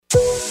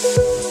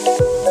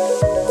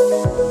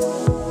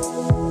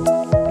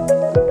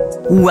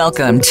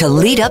Welcome to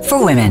Lead Up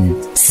for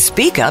Women.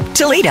 Speak up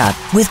to lead up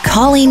with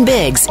Colleen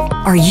Biggs.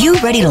 Are you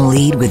ready to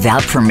lead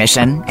without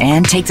permission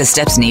and take the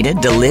steps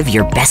needed to live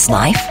your best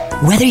life?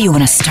 Whether you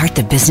want to start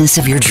the business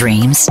of your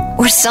dreams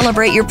or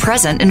celebrate your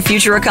present and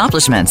future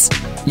accomplishments,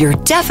 you're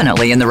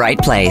definitely in the right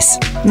place.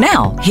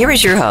 Now, here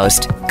is your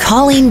host,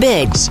 Colleen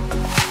Biggs.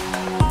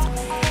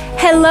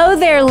 Hello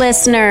there,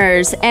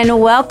 listeners, and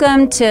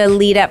welcome to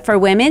Lead Up for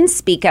Women,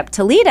 Speak Up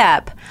to Lead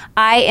Up.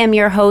 I am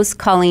your host,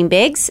 Colleen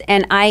Biggs,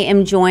 and I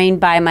am joined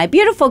by my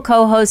beautiful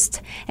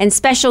co-host and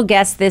special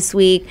guest this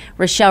week,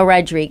 Rachelle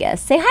Rodriguez.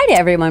 Say hi to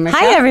everyone, Rachelle.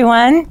 Hi,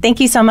 everyone. Thank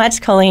you so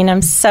much, Colleen.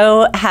 I'm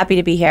so happy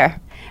to be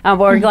here.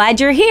 We're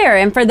glad you're here.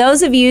 And for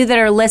those of you that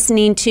are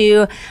listening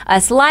to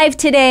us live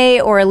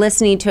today or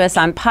listening to us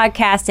on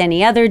podcast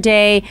any other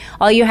day,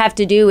 all you have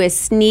to do is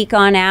sneak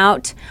on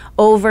out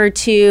over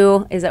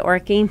to, is it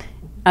working?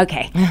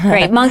 Okay,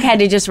 great. Monk had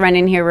to just run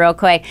in here real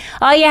quick.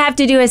 All you have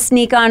to do is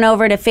sneak on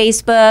over to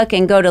Facebook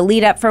and go to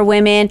Lead Up for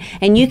Women,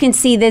 and you can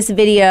see this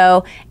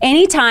video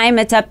anytime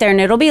it's up there, and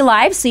it'll be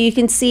live, so you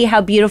can see how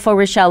beautiful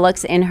Rachelle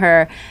looks in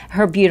her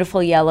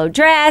beautiful yellow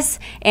dress.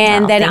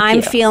 And then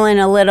I'm feeling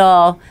a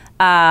little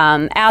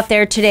out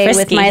there today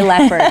frisky. With my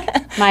leopard.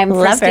 I'm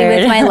frisky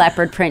with my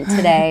leopard print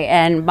today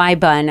and my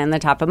bun on the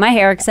top of my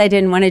hair because I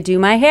didn't want to do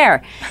my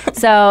hair.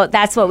 So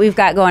that's what we've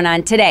got going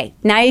on today.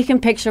 Now you can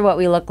picture what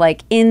we look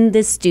like in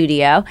the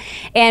studio.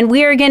 And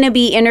we are going to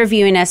be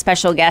interviewing a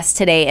special guest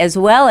today as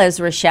well as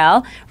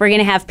Rachelle. We're going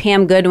to have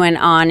Pam Goodwin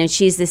on, and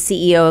she's the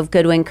CEO of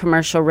Goodwin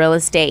Commercial Real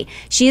Estate.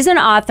 She's an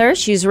author.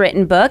 She's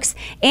written books.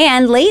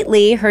 And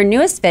lately, her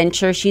newest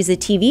venture, she's a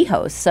TV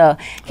host. So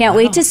can't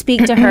wait to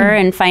speak to her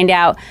and find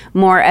out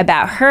more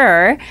about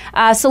her.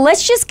 So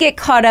let's just get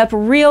caught up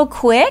real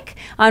quick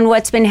on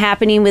what's been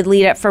happening with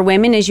Lead Up for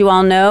Women. As you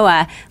all know,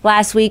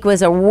 last week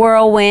was a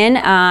whirlwind.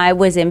 I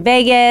was in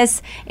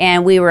Vegas,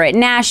 and we were at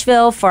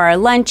Nashville for our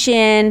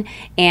luncheon,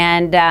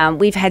 and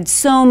we've had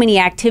so many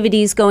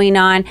activities going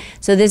on.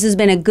 So this has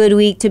been a good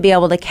week to be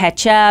able to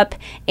catch up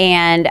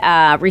and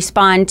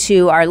respond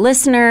to our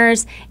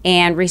listeners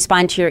and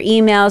respond to your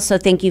emails. So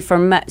thank you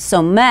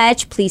so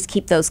much. Please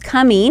keep those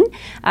coming.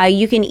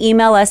 You can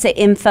email us at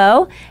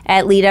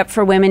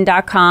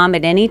info@leadupforwomen.com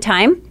at any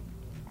time,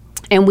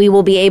 and we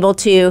will be able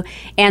to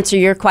answer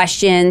your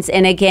questions.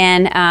 And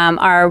again,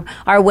 our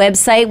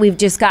website, we've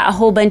just got a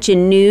whole bunch of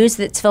news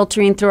that's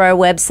filtering through our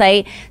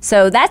website.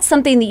 So that's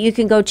something that you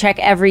can go check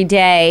every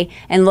day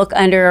and look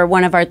under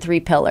one of our 3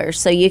 pillars.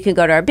 So you can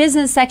go to our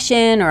business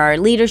section or our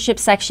leadership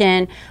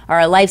section or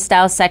our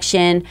lifestyle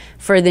section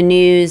for the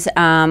news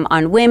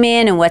on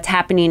women and what's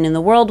happening in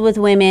the world with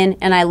women.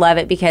 And I love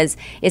it because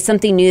it's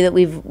something new that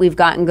we've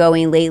gotten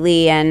going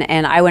lately.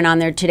 And I went on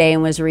there today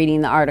and was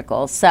reading the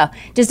articles. So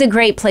just a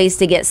great place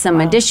to get some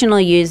additional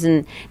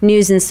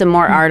news and some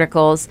more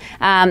articles.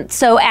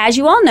 So as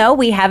you all know,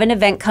 we have an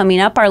event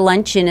coming up. Our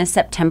luncheon is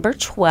September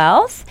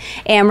 12th,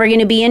 and we're going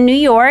to be in New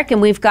York,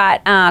 and we've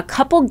got a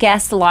couple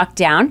guests locked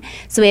down.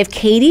 So we have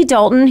Katie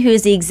Dalton,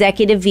 who's the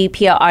Executive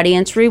VP of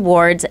Audience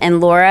Rewards,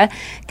 and Laura,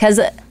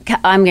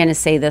 I'm going to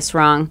say this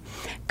wrong,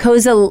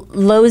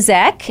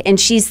 Kozalozek, and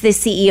she's the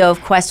CEO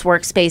of Quest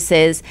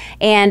Workspaces.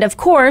 And of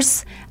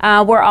course,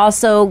 we're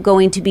also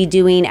going to be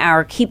doing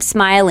our Keep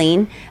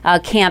Smiling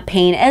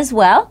campaign as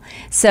well.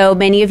 So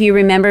many of you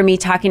remember me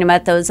talking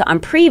about those on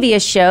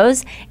previous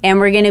shows, and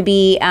we're going to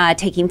be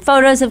taking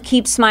photos of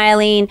Keep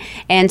Smiling.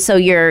 And so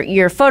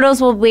your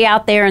photos will be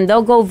out there, and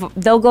they'll go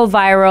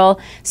viral.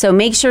 So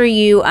make sure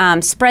you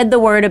spread the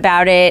word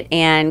about it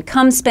and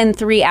come spend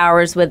 3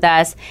 hours with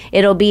us.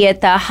 It'll be at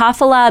the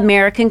Hafala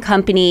American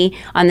Company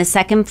on the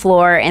 2nd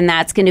floor, and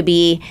that's going to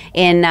be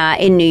in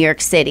New York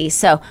City.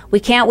 So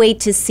we can't wait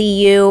to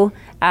see you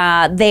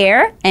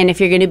there. And if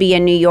you're going to be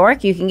in New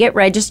York, you can get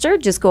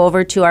registered. Just go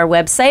over to our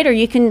website, or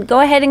you can go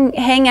ahead and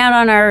hang out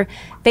on our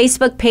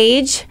Facebook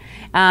page.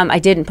 I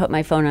didn't put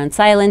my phone on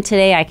silent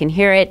today. I can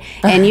hear it.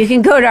 And you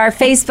can go to our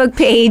Facebook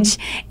page,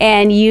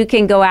 and you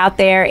can go out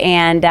there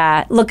and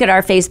look at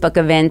our Facebook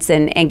events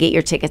and get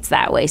your tickets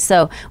that way.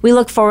 So we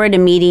look forward to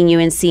meeting you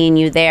and seeing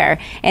you there.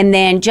 And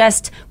then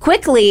just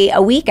quickly,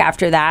 a week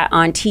after that,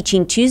 on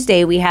Teaching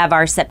Tuesday, we have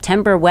our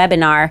September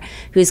webinar,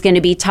 who's going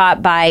to be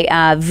taught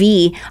by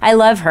V. I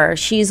love her.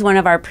 She's one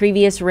of our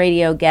previous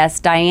radio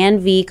guests, Diane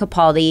V.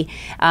 Capaldi.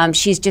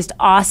 She's just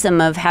awesome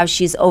of how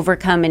she's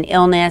overcome an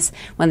illness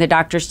when the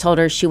doctors told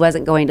her she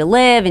wasn't going to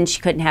live and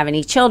she couldn't have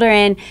any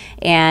children,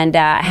 and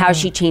how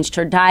she changed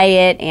her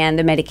diet and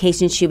the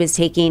medications she was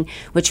taking,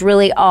 which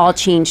really all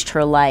changed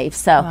her life.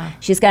 So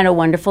she's got a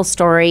wonderful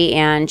story,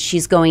 and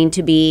she's going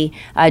to be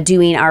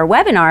doing our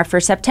webinar for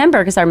September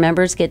because our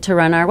members get to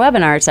run our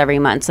webinars every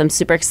month. So I'm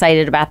super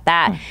excited about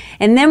that.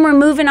 And then we're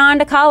moving on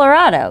to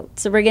Colorado.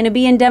 So we're going to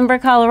be in Denver,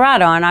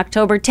 Colorado on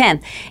October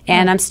 10th.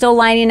 And I'm still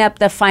lining up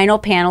the final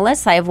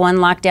panelists. I have one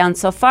locked down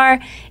so far,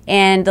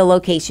 and the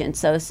location.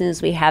 So as soon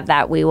as we have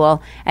that, we will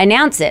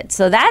announce it.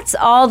 So that's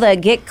all the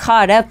get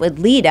caught up with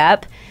Lead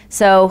Up.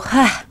 So,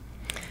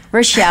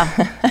 Rachelle,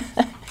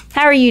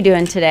 how are you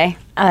doing today?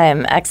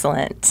 I'm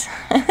excellent.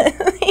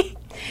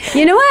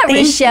 You know what,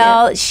 Thank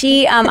Rachelle? you.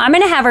 She, I'm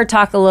going to have her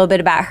talk a little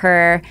bit about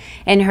her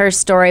and her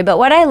story. But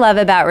what I love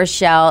about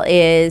Rachelle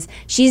is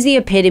she's the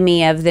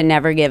epitome of the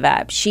never give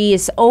up. She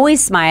is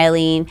always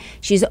smiling.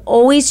 She's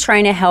always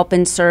trying to help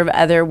and serve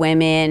other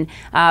women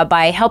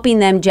by helping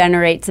them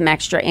generate some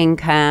extra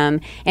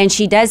income. And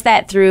she does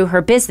that through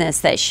her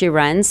business that she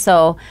runs.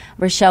 So,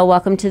 Rachelle,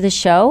 welcome to the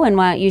show. And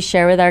why don't you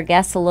share with our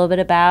guests a little bit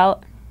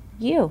about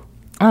you?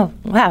 Oh,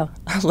 wow.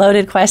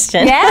 Loaded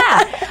question.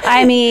 Yeah.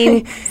 I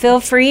mean, feel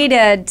free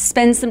to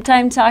spend some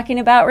time talking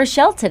about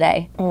Rachelle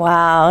today.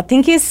 Wow.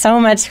 Thank you so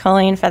much,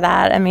 Colleen, for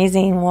that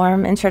amazing,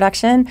 warm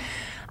introduction.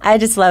 I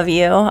just love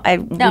you.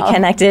 We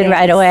connected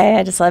right away.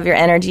 I just love your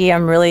energy.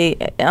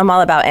 I'm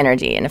all about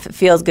energy. And if it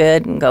feels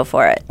good, go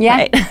for it. Yeah.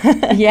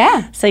 Right?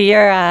 Yeah. So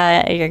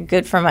you're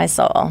good for my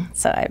soul.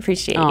 So I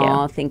appreciate you.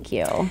 Oh, thank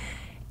you.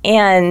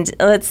 And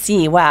let's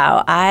see.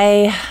 Wow.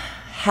 I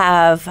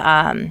have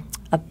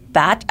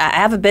I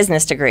have a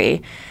business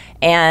degree,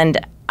 and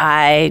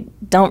I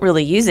don't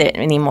really use it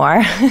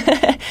anymore.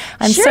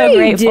 I'm Sure so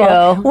grateful. you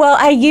do. Well,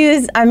 I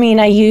use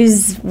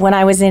when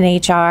I was in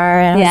HR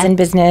and I was in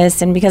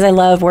business, and because I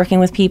love working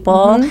with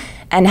people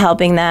and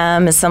helping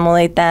them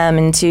assimilate them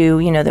into,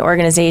 the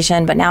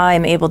organization. But now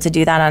I'm able to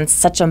do that on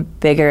such a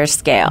bigger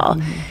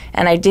scale.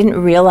 And I didn't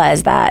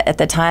realize that at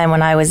the time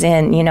when I was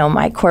in,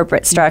 my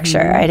corporate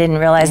structure. I didn't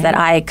realize that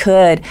I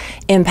could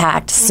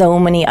impact so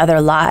many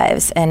other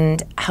lives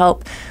and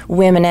help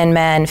women and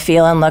men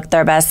feel and look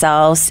their best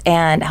selves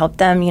and help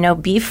them,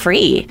 be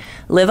free,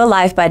 live a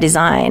life by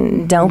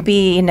design. Don't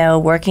be,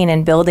 working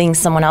and building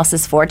someone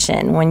else's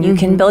fortune when you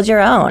can build your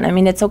own. I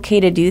mean, it's okay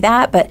to do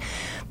that, but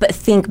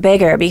think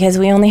bigger, because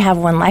we only have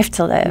one life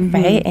to live,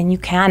 right? And you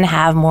can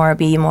have more,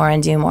 be more,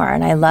 and do more.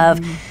 And I love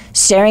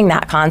sharing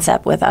that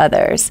concept with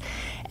others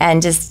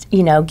and just,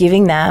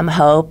 giving them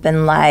hope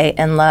and light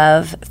and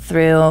love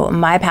through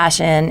my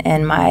passion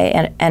and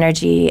my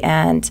energy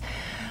and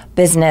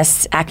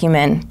business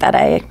acumen that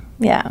I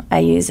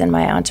use in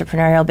my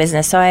entrepreneurial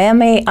business. So I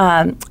am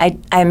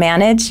I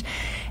manage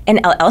an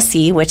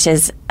LLC, which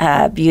is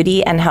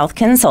beauty and health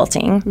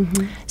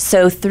consulting.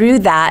 So through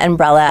that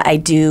umbrella, I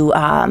do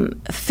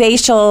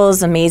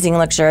facials, amazing,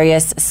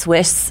 luxurious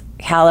Swiss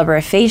caliber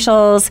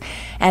facials,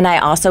 and I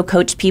also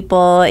coach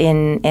people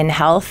in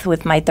health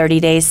with my 30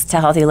 Days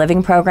to Healthy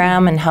Living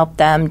program and help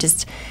them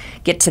just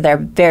get to their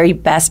very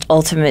best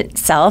ultimate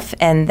self.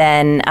 And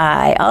then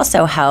I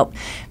also help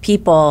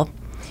people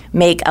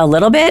make a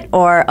little bit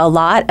or a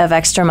lot of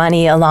extra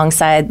money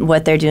alongside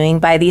what they're doing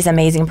by these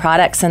amazing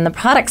products. And the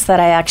products that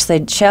I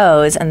actually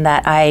chose and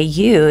that I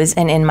use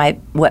and in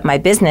what my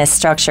business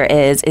structure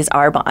is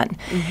Arbonne.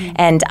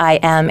 And I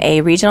am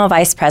a regional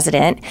vice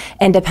president,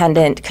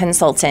 independent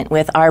consultant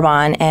with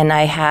Arbonne, and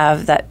I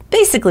have that.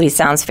 Basically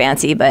sounds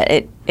fancy, but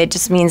it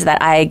just means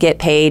that I get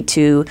paid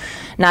to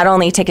not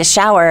only take a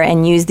shower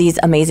and use these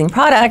amazing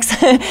products,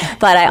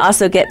 but I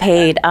also get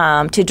paid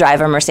to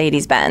drive a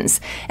Mercedes-Benz.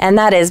 And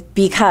that is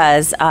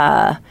because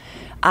I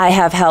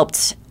have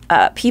helped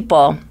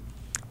people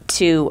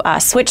to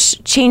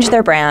change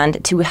their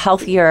brand to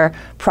healthier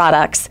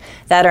products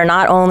that are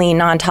not only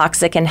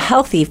non-toxic and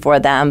healthy for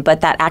them,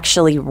 but that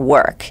actually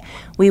work.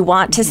 We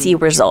want to see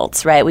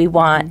results, right? We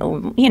want,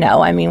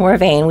 we're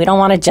vain. We don't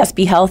want to just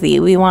be healthy.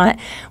 We want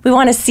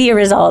to see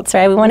results,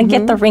 right? We want to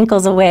get the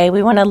wrinkles away.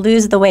 We want to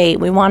lose the weight.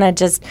 We want to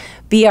just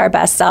be our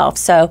best self.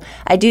 So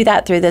I do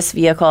that through this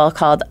vehicle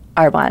called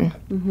Arbonne.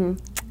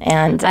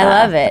 And I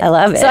love it. I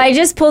love it. So I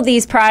just pulled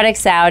these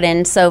products out,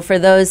 and so for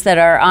those that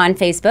are on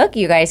Facebook,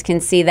 you guys can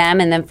see them.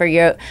 And then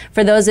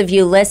for those of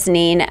you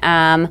listening,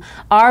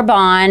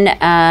 Arbonne,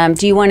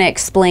 do you want to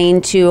explain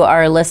to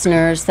our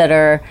listeners that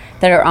are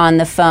on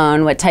the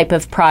phone what type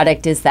of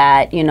product is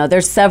that?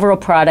 There's several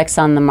products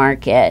on the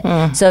market.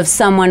 So if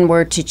someone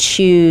were to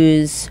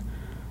choose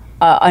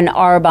an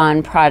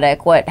Arbonne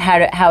product,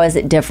 how is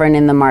it different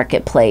in the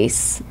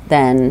marketplace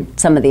than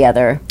some of the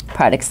other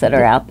products that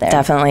are out there?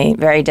 Definitely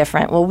very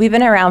different. Well, we've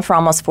been around for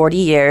almost 40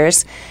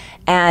 years,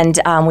 and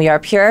we are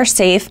pure,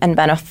 safe, and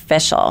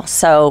beneficial.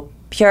 So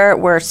pure,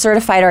 we're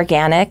certified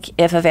organic,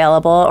 if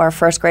available, or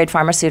first-grade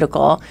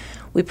pharmaceutical.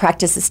 We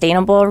practice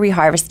sustainable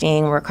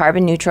reharvesting. We're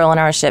carbon neutral in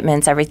our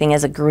shipments. Everything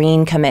is a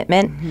green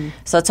commitment.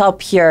 So it's all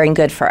pure and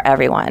good for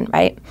everyone,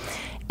 right?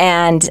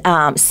 And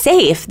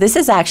safe, this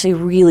is actually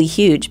really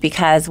huge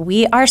because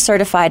we are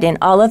certified in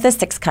all of the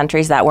 6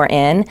 countries that we're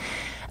in.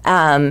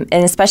 And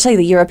especially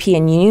the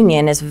European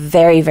Union is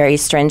very, very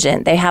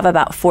stringent. They have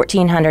about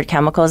 1,400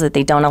 chemicals that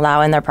they don't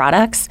allow in their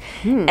products.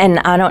 And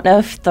I don't know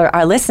if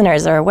our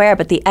listeners are aware,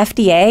 but the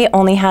FDA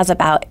only has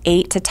about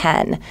 8 to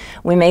 10.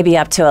 We may be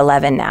up to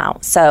 11 now.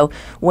 So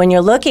when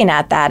you're looking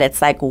at that,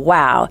 it's like,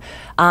 wow.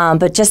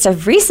 But just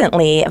of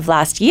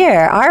last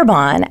year,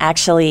 Arbonne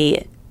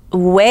actually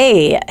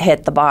way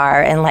hit the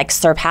bar and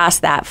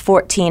surpassed that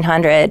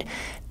 1,400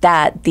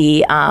 that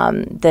the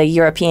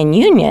European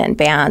Union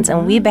bans,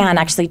 and we ban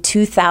actually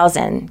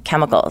 2,000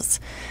 chemicals.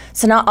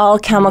 So not all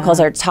chemicals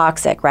are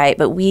toxic, right?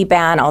 But we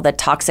ban all the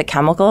toxic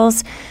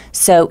chemicals.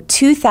 So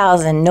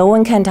 2,000, no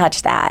one can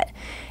touch that.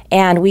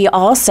 And we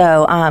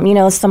also,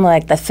 some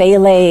like the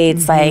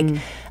phthalates, like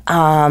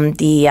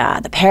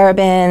the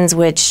parabens,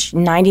 which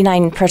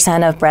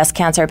 99% of breast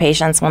cancer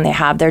patients, when they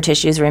have their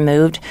tissues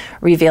removed,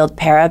 revealed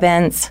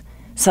parabens.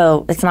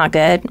 So it's not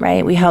good,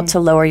 right? We help to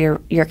lower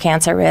your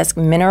cancer risk.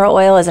 Mineral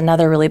oil is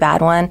another really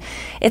bad one.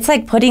 It's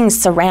like putting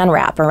saran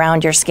wrap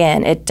around your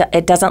skin.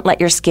 It doesn't let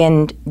your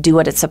skin do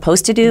what it's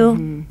supposed to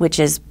do, which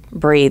is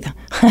breathe,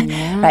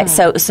 right?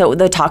 So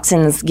the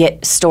toxins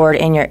get stored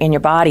in your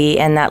body,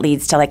 and that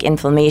leads to like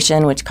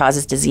inflammation, which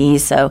causes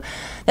disease. So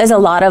there's a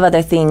lot of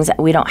other things that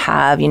we don't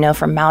have,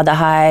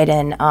 formaldehyde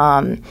and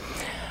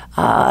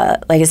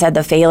like I said,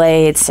 the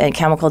phthalates and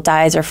chemical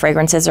dyes or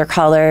fragrances or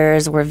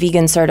colors. We're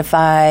vegan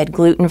certified,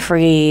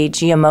 gluten-free,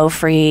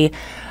 GMO-free.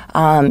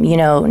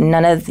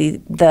 None of the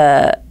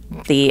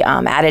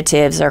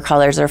additives or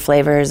colors or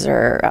flavors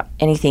or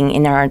anything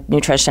in our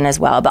nutrition as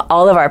well. But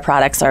all of our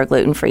products are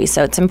gluten-free.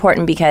 So it's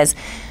important because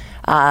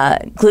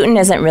gluten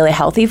isn't really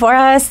healthy for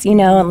us,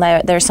 and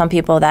there's some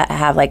people that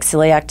have like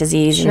celiac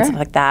disease and stuff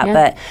like that.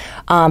 Yeah.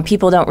 But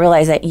people don't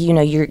realize that,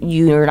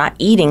 you're not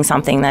eating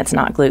something that's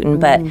not gluten.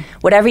 But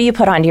whatever you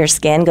put onto your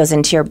skin goes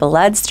into your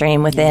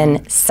bloodstream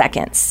within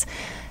seconds.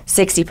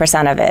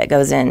 60% of it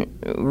goes in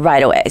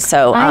right away.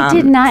 So I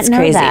did not know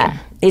crazy. that.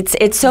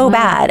 It's so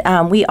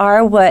bad. We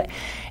are what...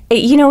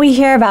 we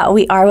hear about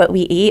we are what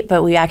we eat,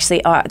 but we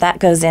actually are. That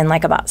goes in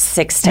like about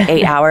 6 to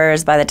 8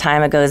 hours by the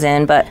time it goes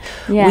in. But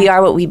we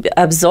are what we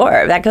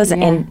absorb. That goes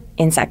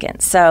in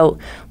seconds. So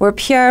we're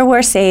pure,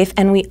 we're safe,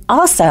 and we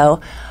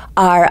also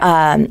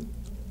are.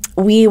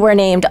 We were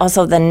named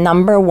also the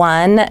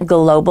 #1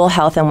 global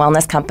health and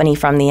wellness company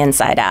from the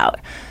inside out.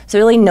 So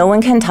really, no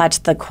one can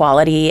touch the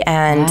quality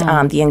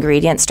and the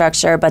ingredient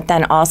structure. But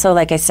then also,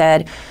 like I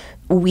said,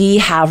 we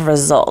have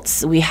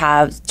results. We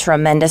have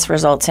tremendous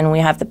results, and we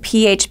have the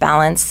pH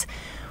balance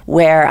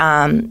where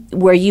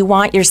you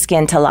want your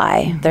skin to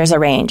lie. There's a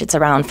range. It's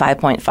around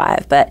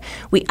 5.5. But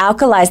we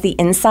alkalize the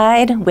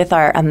inside with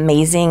our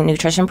amazing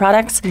nutrition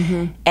products,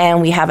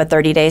 and we have a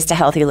 30 days to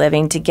healthy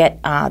living to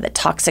get the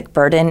toxic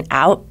burden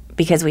out,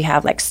 because we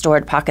have like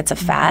stored pockets of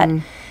fat.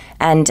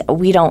 And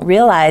we don't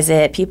realize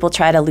it. People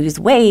try to lose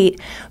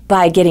weight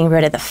by getting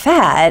rid of the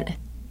fat.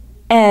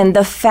 And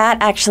the fat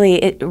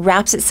actually, it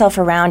wraps itself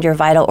around your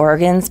vital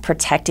organs,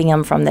 protecting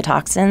them from the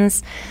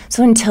toxins.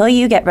 So until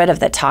you get rid of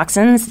the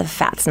toxins, the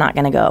fat's not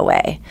going to go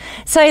away.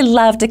 So I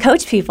love to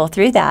coach people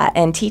through that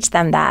and teach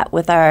them that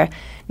with our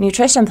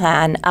nutrition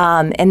plan.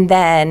 And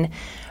then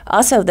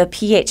also the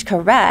pH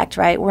correct,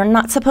 right? We're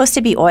not supposed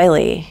to be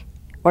oily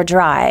or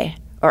dry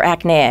or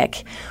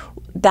acneic.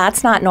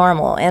 That's not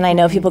normal. And I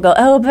know people go,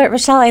 oh, but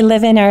Rachelle, I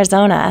live in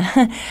Arizona.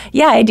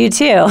 Yeah, I do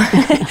too,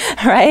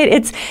 right?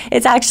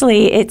 It's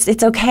actually, it's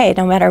okay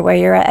no matter where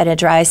you're at a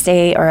dry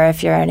state or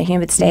if you're in a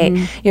humid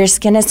state. Your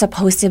skin is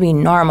supposed to be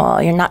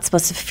normal. You're not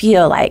supposed to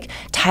feel like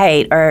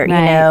tight or,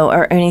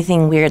 or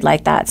anything weird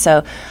like that.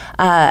 So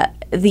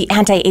the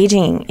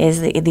anti-aging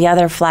is the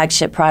other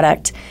flagship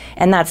product,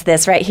 and that's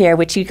this right here,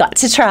 which you got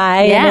to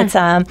try. Yeah.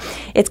 And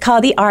it's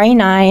called the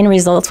RE9,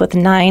 results with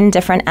 9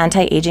 different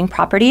anti-aging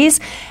properties,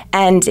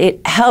 and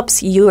it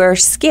helps your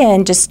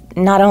skin just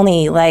not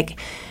only like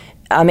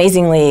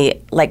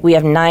amazingly, like we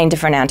have 9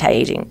 different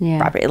anti-aging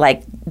properties,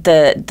 like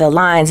the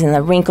lines and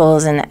the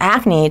wrinkles and the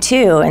acne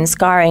too, and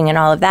scarring and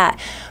all of that.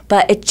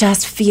 But it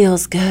just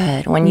feels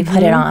good when you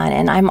put it on.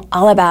 And I'm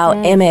all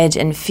about image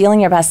and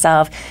feeling your best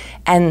self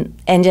and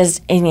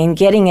just and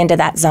getting into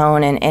that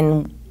zone.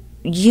 And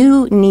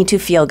you need to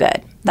feel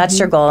good. That's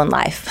your goal in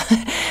life.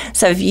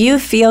 So if you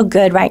feel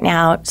good right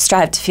now,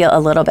 strive to feel a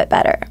little bit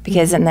better,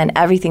 because and then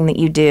everything that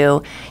you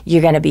do,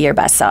 you're going to be your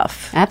best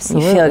self.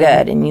 Absolutely. You feel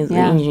good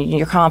and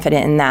you're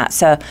confident in that.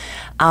 So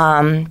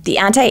the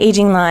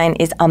anti-aging line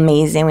is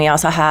amazing. We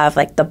also have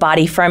like the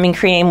body firming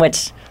cream,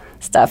 which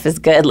stuff is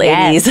good,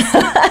 ladies.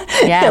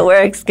 It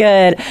works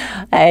good.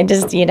 And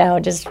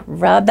just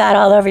rub that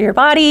all over your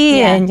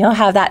body and you'll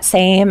have that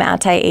same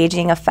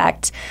anti-aging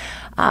effect.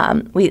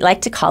 We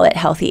like to call it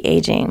healthy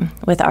aging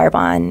with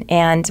Arbonne,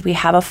 and we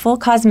have a full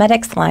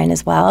cosmetics line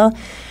as well.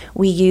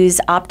 We use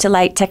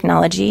Optilite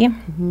technology.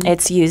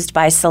 It's used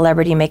by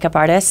celebrity makeup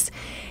artists,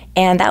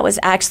 and that was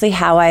actually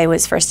how I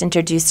was first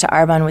introduced to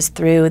Arbonne, was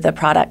through the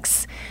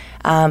products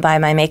by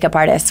my makeup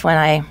artist when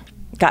I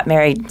got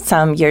married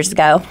some years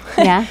ago.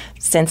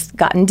 Since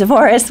gotten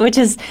divorced, which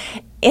is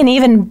an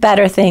even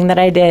better thing that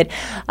I did.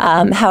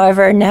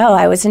 However, no,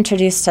 I was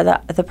introduced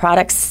to the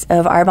products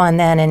of Arbonne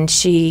then, and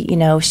she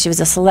was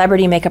a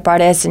celebrity makeup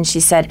artist, and she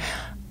said,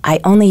 I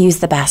only use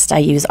the best. I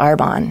use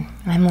Arbonne.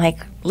 I'm like,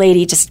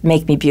 lady, just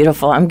make me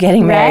beautiful. I'm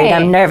getting married.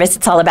 I'm nervous.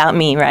 It's all about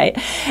me, right?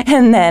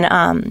 And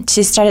then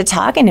she started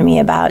talking to me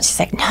about, she's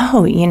like,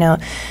 no,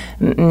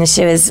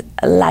 she was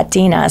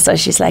Latina. So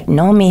she's like,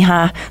 no,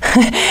 mija,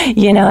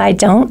 I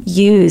don't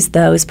use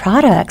those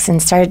products,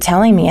 and started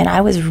telling me. And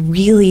I was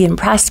really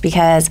impressed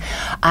because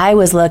I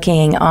was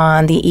looking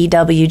on the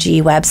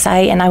EWG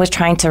website and I was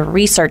trying to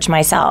research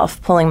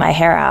myself, pulling my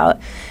hair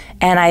out.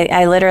 And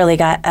I literally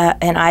got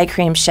an eye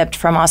cream shipped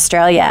from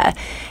Australia,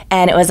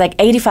 and it was like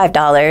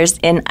 $85,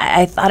 and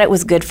I thought it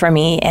was good for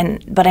me,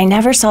 but I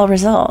never saw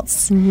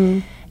results. Mm-hmm.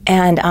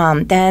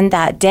 And then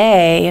that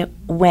day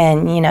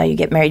when, you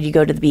get married, you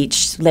go to the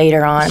beach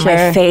later on, sure.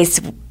 My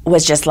face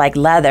was just like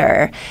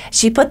leather.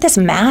 She put this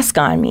mask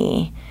on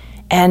me,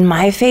 and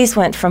my face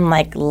went from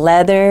like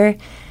leather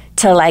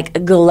to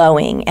like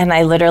glowing. And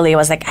I literally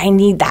was like, I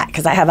need that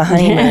because I have a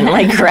honeymoon.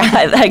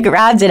 I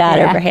grabbed it out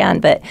of her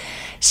hand. But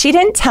she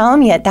didn't tell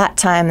me at that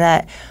time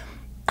that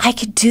I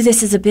could do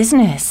this as a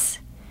business.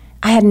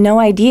 I had no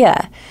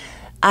idea.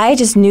 I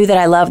just knew that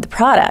I loved the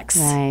products.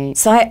 Right.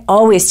 So I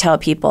always tell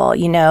people,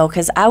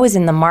 because I was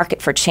in the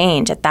market for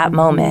change at that mm-hmm.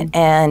 moment.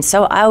 And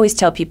so I always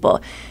tell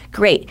people,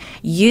 great,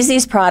 use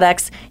these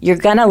products. You're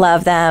going to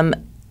love them.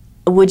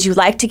 Would you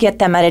like to get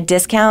them at a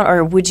discount,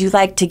 or would you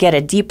like to get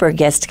a deeper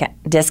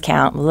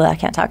discount? I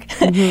can't talk.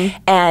 Mm-hmm.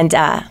 And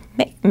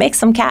make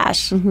some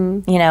cash,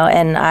 mm-hmm.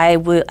 And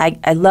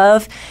I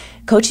love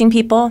coaching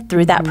people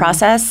through that mm-hmm.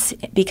 process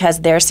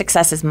because their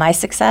success is my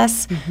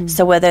success. Mm-hmm.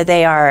 So whether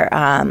they are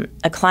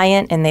a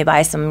client and they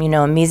buy some,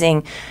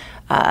 amazing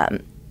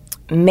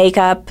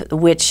makeup,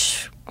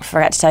 which I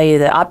forgot to tell you,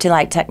 the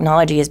Optilite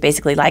technology is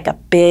basically like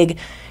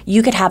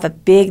you could have the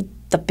big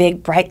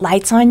bright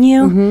lights on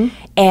you, mm-hmm.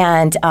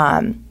 and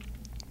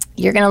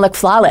you're going to look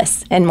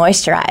flawless and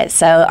moisturized.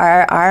 So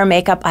our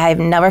makeup, I've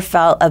never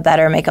felt a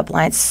better makeup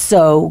line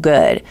so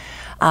good.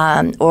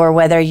 Or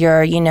whether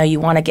you're, you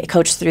want to get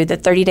coached through the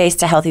 30 Days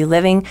to Healthy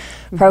Living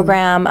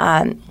program,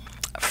 mm-hmm.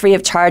 Free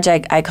of charge,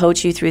 I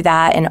coach you through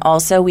that. And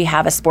also we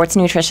have a sports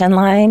nutrition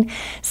line.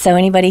 So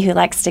anybody who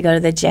likes to go to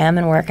the gym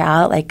and work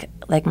out,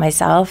 like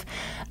myself,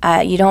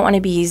 you don't want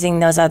to be using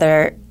those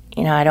other,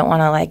 I don't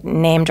want to like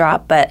name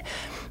drop, but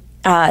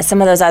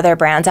some of those other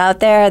brands out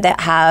there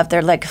that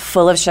they're like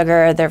full of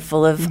sugar, they're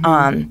full of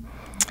mm-hmm.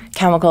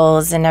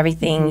 Chemicals and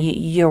everything.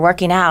 Mm-hmm. You're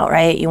working out,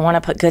 right? You want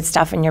to put good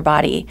stuff in your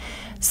body.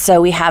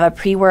 So we have a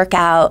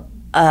pre-workout,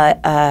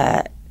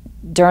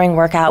 during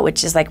workout,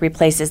 which is like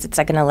it's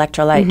like an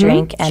electrolyte mm-hmm.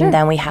 drink, and sure.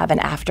 then we have an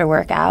after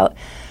workout.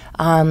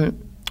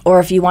 Or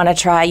if you want to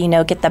try,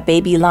 get the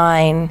baby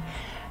line,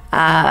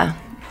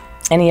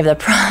 any of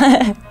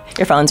the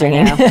your phone's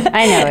ringing.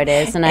 I know it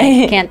is, and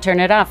I can't turn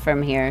it off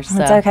from here. So.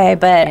 That's okay,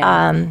 but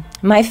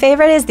my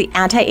favorite is the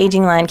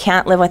anti-aging line.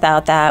 Can't live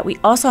without that. We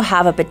also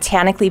have a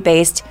botanically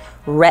based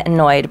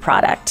retinoid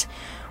product,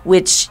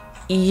 which,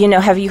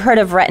 have you heard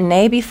of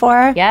Retin-A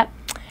before? Yep.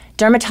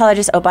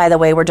 Dermatologists, by the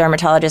way, we're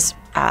dermatologists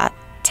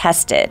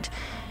tested.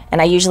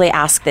 And I usually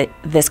ask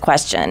this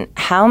question: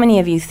 how many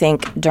of you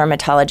think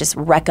dermatologists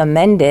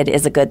recommended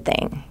is a good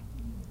thing?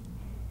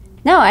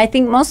 No, I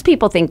think most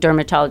people think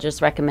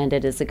dermatologists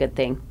recommended is a good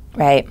thing.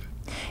 Right.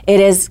 It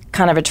is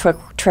kind of a trick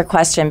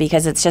question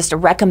because it's just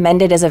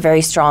recommended is a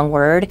very strong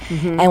word.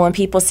 Mm-hmm. And when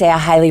people say I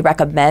highly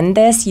recommend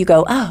this, you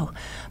go, oh.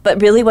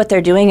 But really what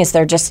they're doing is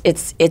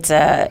it's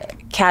a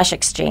cash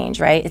exchange,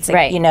 right? It's like,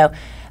 right.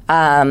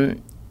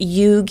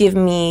 You give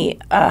me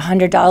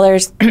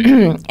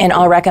 $100 and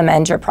I'll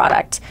recommend your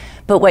product.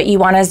 But what you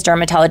want as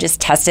dermatologists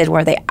tested,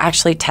 where they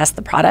actually test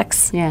the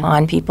products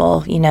on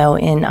people, in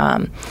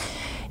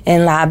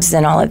labs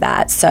and all of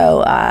that.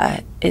 So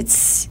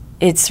it's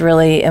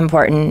really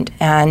important.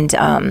 And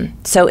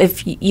so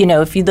if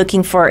you're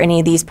looking for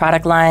any of these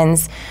product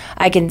lines,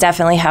 I can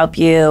definitely help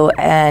you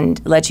and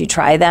let you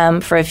try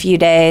them for a few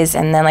days.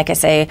 And then, like I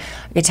say,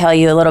 I could tell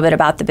you a little bit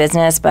about the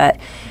business, but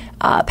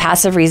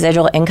passive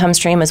residual income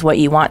stream is what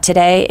you want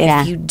today.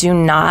 If you do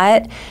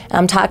not,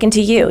 I'm talking to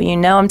you.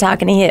 I'm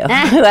talking to you,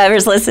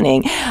 whoever's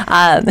listening.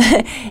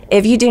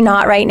 If you do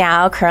not right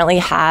now currently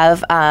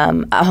have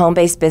a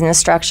home-based business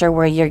structure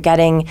where you're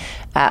getting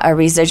a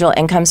residual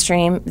income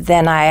stream,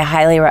 then I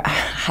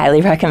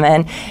highly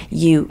recommend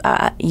you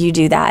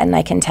do that. And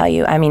I can tell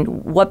you,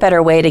 what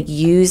better way to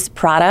use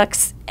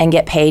products and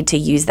get paid to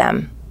use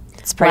them?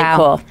 It's pretty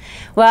cool.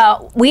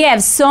 Well, we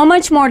have so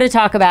much more to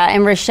talk about.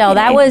 And Rachelle,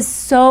 that was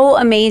so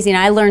amazing.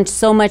 I learned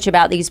so much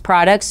about these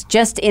products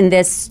just in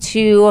this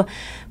 2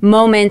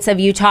 moments of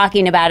you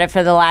talking about it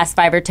for the last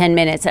 5 or 10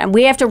 minutes. And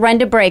we have to run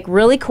to break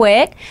really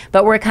quick,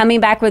 but we're coming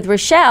back with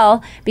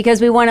Rachelle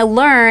because we want to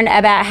learn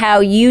about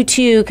how you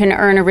too can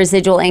earn a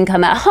residual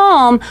income at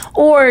home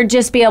or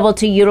just be able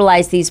to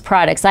utilize these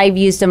products. I've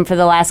used them for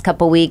the last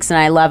couple weeks and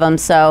I love them.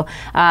 So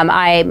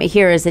I'm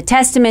here as a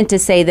testament to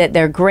say that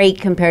they're great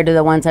compared to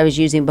the ones I was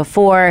using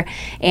before.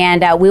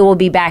 And we will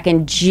be back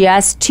in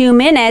just 2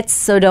 minutes.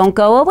 So don't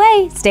go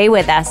away. Stay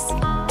with us.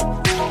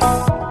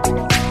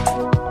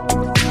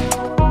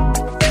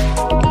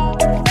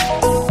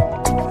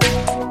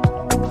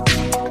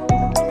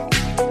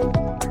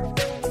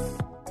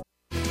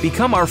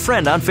 Become our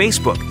friend on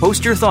Facebook.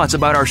 Post your thoughts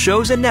about our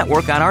shows and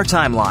network on our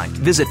timeline.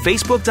 Visit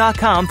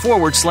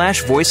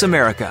facebook.com/Voice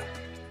America.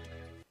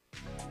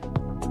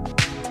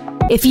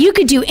 If you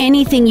could do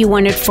anything you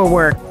wanted for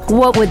work,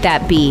 what would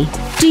that be?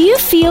 Do you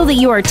feel that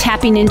you are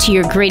tapping into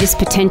your greatest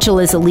potential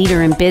as a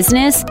leader in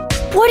business?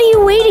 What are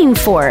you waiting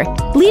for?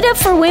 Lead Up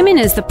for Women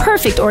is the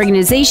perfect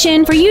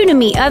organization for you to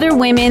meet other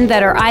women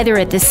that are either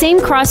at the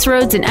same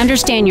crossroads and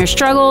understand your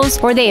struggles,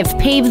 or they have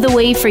paved the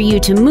way for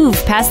you to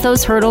move past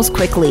those hurdles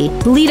quickly.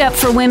 Lead Up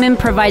for Women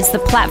provides the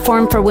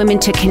platform for women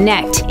to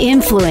connect,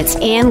 influence,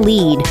 and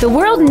lead. The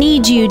world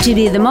needs you to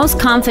be the most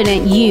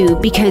confident you,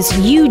 because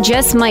you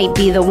just might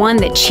be the one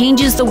that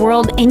changes the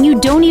world and you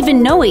don't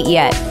even know it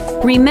yet.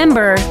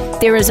 Remember,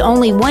 there is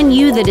only one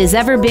you that has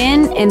ever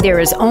been, and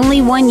there is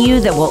only one you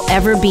that will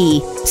ever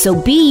be. So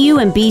be you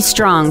and be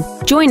strong.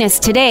 Join us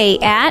today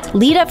at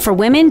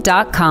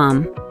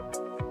leadupforwomen.com.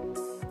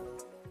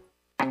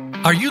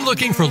 Are you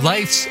looking for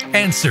life's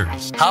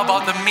answers? How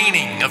about the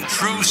meaning of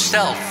true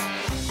self?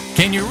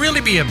 Can you really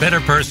be a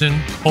better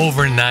person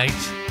overnight?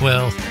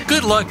 Well,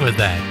 good luck with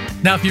that.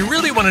 Now, if you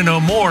really want to know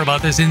more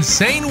about this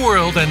insane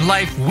world and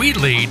life we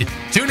lead,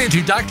 tune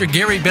into Dr.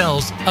 Gary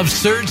Bell's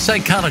Absurd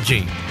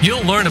Psychology.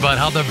 You'll learn about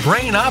how the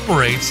brain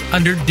operates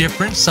under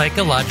different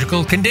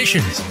psychological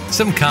conditions.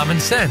 Some common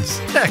sense.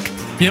 Heck,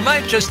 you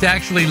might just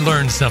actually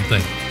learn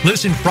something.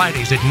 Listen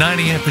Fridays at 9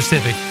 a.m.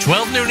 Pacific,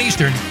 12 noon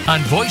Eastern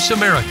on Voice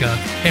America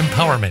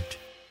Empowerment.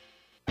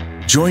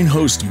 Join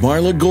host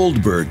Marla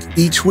Goldberg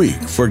each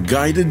week for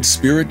Guided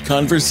Spirit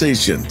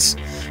Conversations.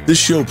 This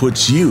show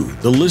puts you,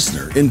 the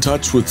listener, in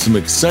touch with some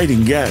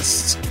exciting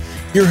guests.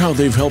 Hear how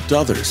they've helped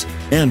others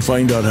and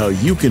find out how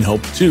you can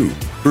help too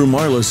through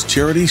Marla's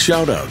charity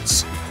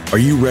shoutouts. Are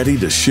you ready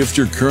to shift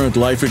your current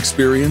life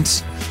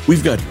experience?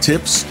 We've got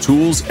tips,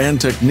 tools,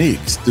 and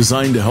techniques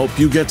designed to help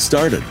you get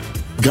started.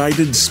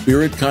 Guided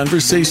Spirit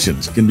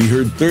Conversations can be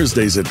heard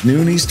Thursdays at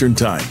noon Eastern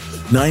Time,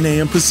 9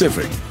 a.m.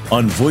 Pacific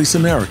on Voice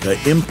America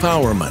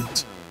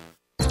Empowerment.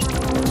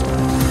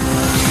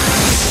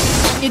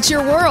 It's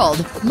your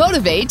world.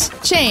 Motivate,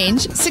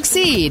 change,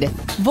 succeed.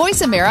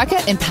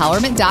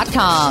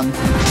 VoiceAmericaEmpowerment.com.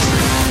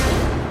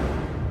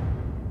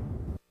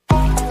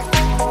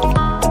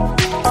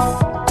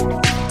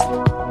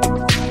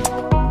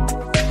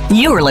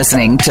 You are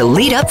listening to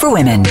Lead Up for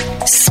Women.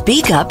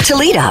 Speak up to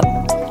lead up.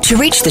 To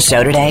reach the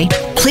show today,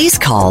 please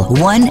call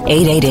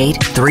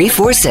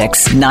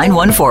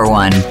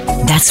 1-888-346-9141.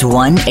 That's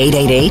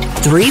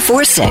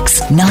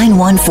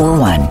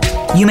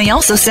 1-888-346-9141. You may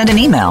also send an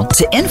email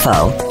to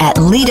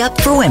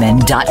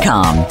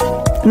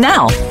info@leadupforwomen.com.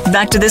 Now,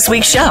 back to this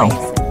week's show.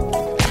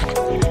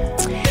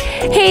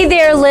 Hey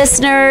there,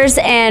 listeners,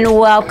 and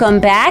welcome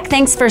back.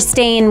 Thanks for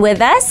staying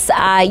with us.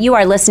 You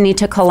are listening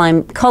to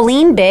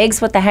Colleen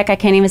Biggs. What the heck? I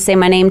can't even say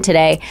my name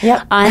today.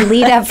 Yep. On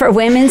Lead Up for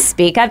Women,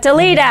 Speak Up to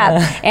Lead Up.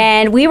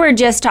 And we were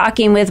just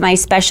talking with my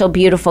special,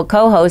 beautiful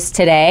co-host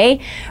today,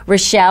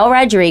 Rachelle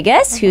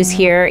Rodriguez, who's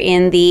here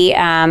in the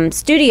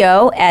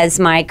studio as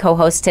my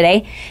co-host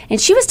today. And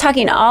she was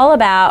talking all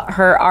about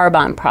her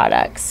Arbonne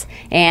products.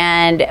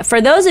 And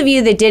for those of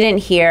you that didn't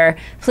hear,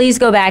 please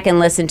go back and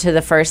listen to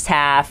the first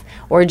half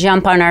or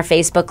jump on our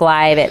Facebook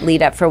Live at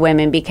Lead Up for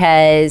Women,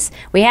 because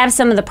we have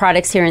some of the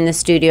products here in the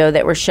studio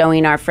that we're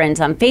showing our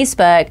friends on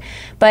Facebook.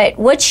 But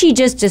what she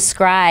just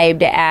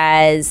described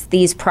as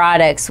these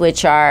products,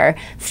 which are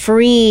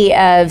free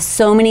of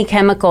so many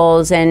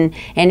chemicals, and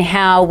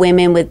how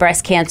women with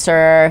breast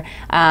cancer,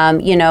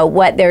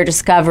 what they're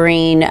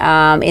discovering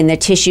in the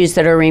tissues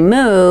that are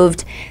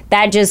removed,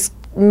 that just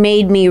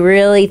made me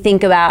really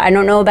think about, I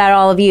don't know about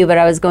all of you, but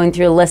I was going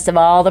through a list of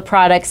all the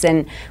products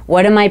and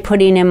what am I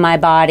putting in my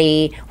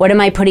body? What am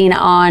I putting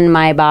on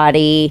my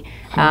body?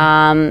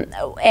 Am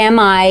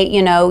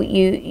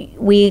I,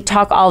 we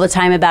talk all the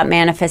time about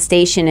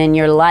manifestation in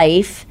your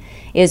life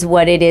is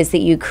what it is that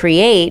you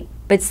create,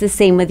 but it's the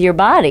same with your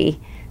body.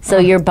 So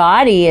your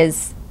body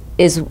is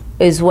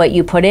what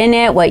you put in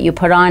it, what you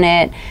put on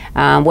it,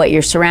 what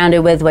you're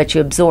surrounded with, what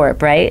you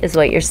absorb, right? Is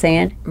what you're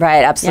saying?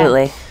 Right,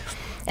 absolutely. Yeah.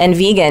 And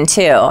vegan,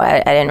 too. I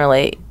didn't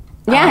really...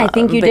 Yeah, I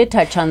think you did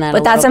touch on that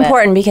But that's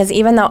important because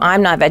even though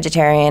I'm not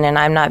vegetarian and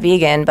I'm not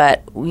vegan,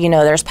 but,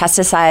 there's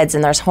pesticides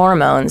and there's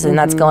hormones, and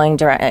that's going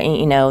direct,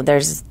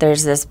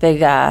 there's this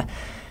big...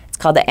 it's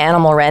called the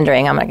animal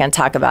rendering. I'm not going to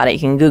talk about it. You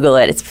can Google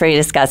it. It's pretty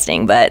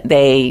disgusting, but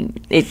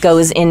it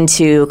goes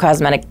into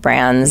cosmetic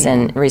brands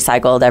and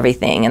recycled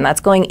everything, and that's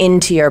going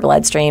into your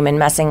bloodstream and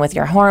messing with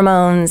your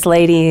hormones,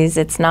 ladies.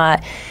 It's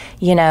not...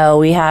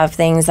 we have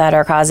things that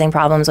are causing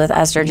problems with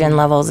estrogen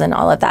levels and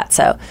all of that.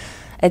 So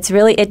it's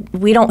really,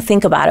 we don't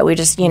think about it. We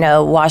just,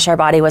 wash our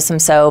body with some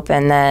soap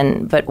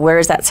but where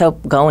is that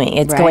soap going?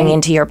 It's going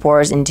into your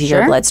pores, into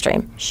your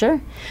bloodstream.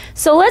 Sure.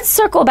 So let's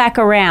circle back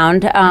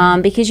around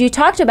because you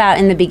talked about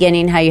in the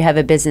beginning how you have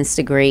a business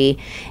degree.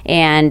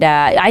 And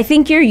I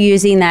think you're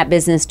using that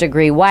business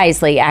degree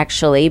wisely,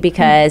 actually,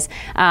 because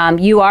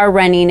you are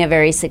running a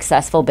very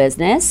successful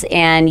business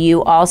and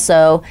you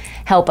also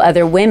help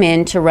other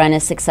women to run a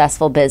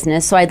successful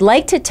business. So I'd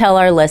like to tell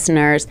our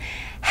listeners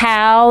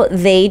how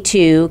they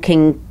too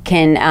can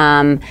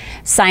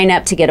sign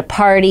up to get a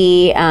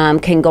party,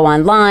 can go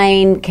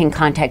online, can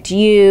contact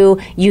you.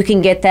 You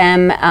can get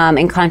them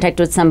in contact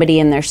with somebody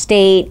in their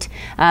state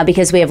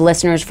because we have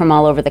listeners from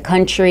all over the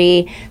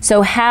country.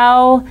 So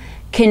how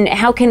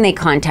can they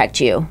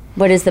contact you?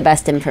 What is the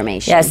best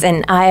information? Yes,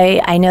 and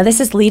I know this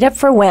is lead up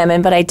for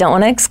women, but I don't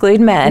want to exclude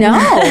men.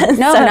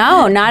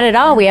 No, not at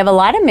all. We have a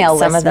lot of male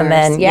some listeners. Some of the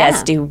men,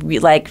 yes, do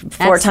like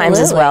 4 times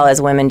as well as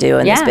women do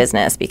in this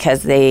business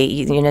because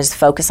they just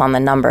focus on the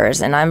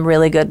numbers. And I'm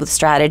really good with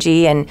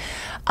strategy. And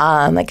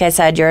like I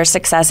said, your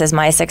success is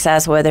my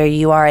success, whether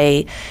you are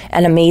an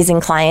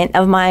amazing client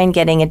of mine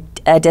getting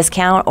a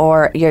discount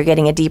or you're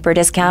getting a deeper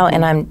discount,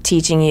 and I'm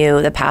teaching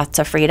you the path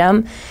to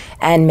freedom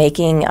and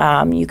making,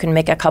 you can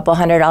make a couple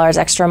 $100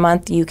 extra a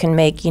month. You can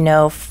make,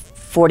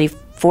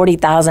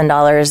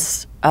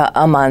 $40,000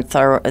 a month,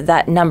 or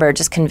that number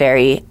just can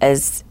vary,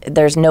 as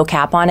there's no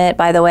cap on it,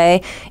 by the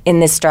way, in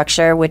this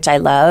structure, which I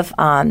love.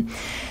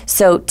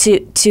 So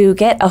to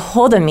get a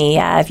hold of me,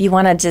 if you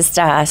want to just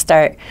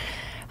start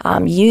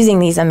using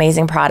these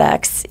amazing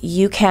products,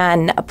 you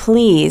can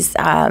please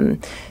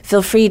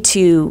feel free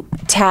to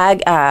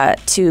tag,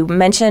 to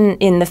mention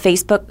in the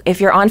Facebook.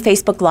 If you're on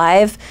Facebook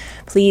Live,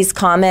 please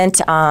comment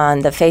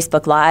on the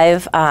Facebook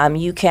Live.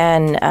 You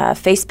can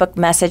Facebook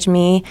message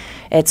me.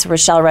 It's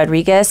Rachelle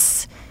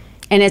Rodriguez.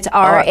 And it's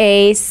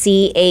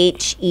Rachelle.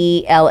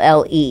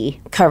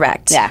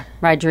 Correct. Yeah,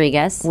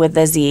 Rodriguez. With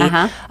the Z.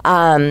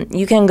 Uh-huh.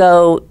 You can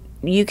go,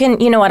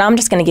 you know what, I'm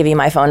just going to give you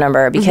my phone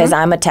number because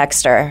I'm a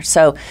texter.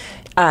 So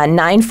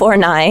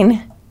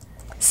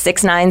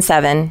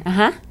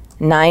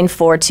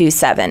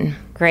 949-697-9427.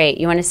 Great.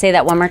 You want to say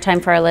that one more time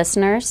for our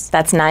listeners?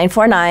 That's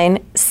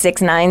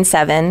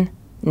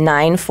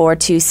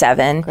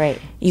 949-697-9427. Great.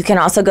 You can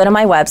also go to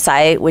my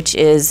website, which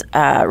is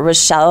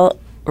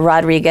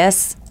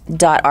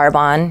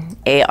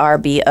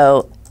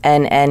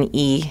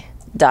RachelleRodriguez.Arbonne,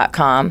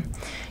 ARBONNE.com,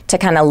 to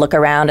kind of look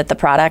around at the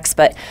products.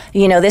 But,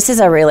 this is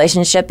a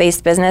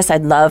relationship-based business.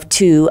 I'd love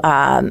to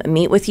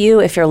meet with you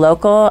if you're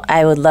local.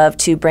 I would love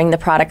to bring the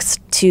products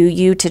to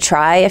you to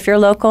try if you're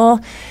local,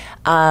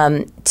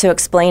 to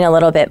explain a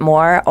little bit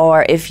more.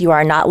 Or if you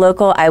are not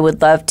local, I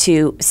would love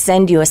to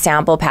send you a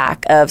sample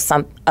pack of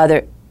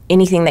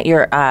anything that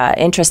you're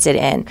interested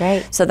in.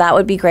 Great. So that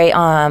would be great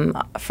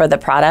for the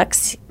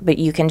products, but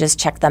you can just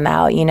check them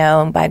out,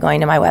 by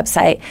going to my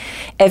website.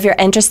 If you're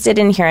interested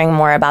in hearing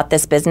more about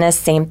this business,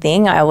 same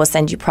thing. I will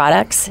send you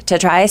products to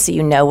try so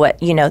you know what,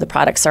 the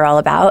products are all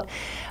about,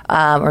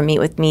 or meet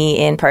with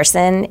me in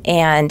person.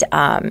 And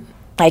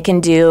I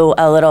can do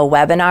a little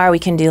webinar. We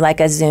can do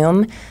like a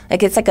Zoom,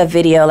 like it's like a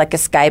video, like a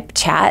Skype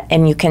chat,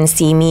 and you can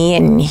see me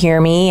and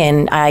hear me,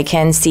 and I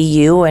can see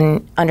you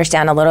and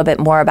understand a little bit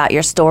more about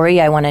your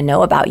story. I want to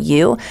know about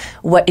you.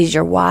 What is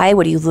your why?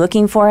 What are you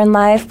looking for in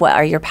life? What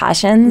are your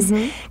passions?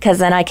 Because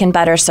then I can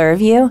better serve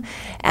you.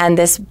 And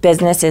this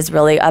business is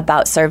really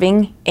about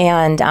serving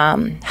and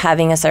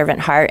having a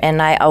servant heart.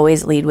 And I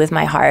always lead with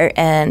my heart,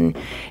 and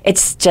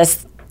it's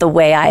just the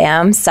way I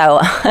am. So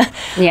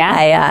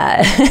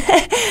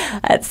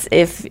that's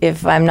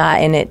if I'm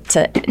not in it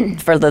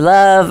for the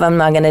love, I'm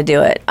not going to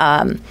do it.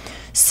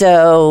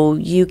 So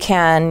you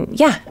can,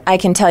 I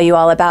can tell you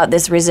all about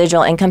this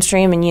residual income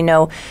stream, and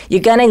you're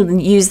going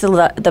to use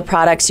the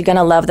products. You're going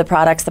to love the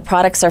products. The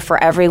products are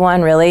for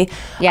everyone, really.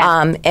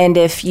 Yeah. And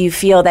if you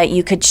feel that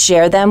you could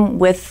share them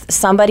with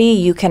somebody,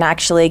 you can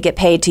actually get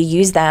paid to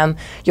use them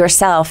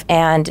yourself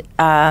and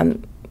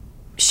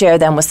share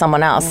them with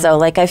someone else. So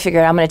like I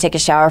figured I'm going to take a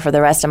shower for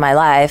the rest of my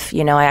life.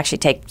 I actually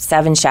take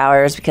 7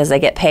 showers because I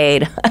get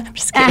paid I'm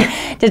just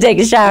kidding, to take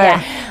a shower.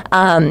 Yeah.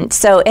 And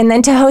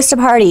then to host a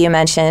party, you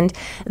mentioned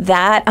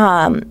that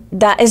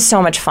that is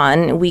so much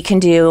fun. We can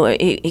do,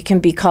 it can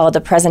be called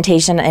a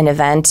presentation and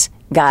event,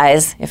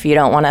 guys, if you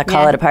don't want to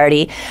call it a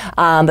party.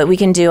 But we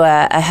can do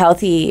a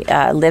healthy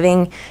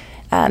living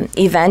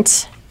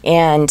event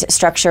and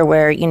structure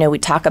where, we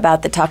talk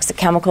about the toxic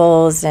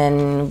chemicals,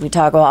 and we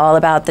talk all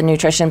about the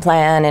nutrition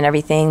plan and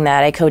everything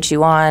that I coach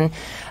you on.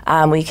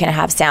 We can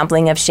have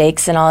sampling of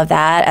shakes and all of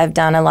that. I've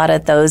done a lot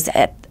of those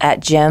at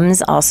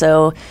gyms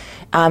also.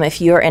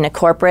 If you're in a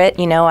corporate,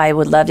 I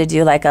would love to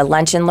do like a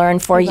lunch and learn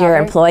for your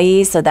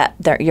employees so that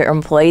your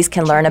employees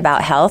can learn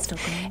about health.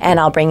 And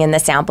I'll bring in the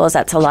samples.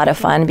 That's a lot of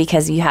fun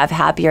because you have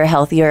happier,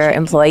 healthier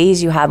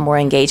employees. You have more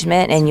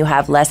engagement and you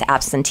have less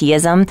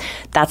absenteeism.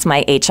 That's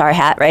my HR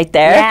hat right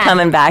there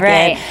coming back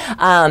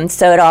in.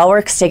 So it all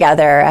works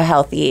together, a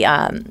healthy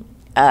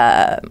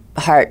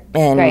heart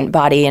and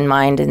body and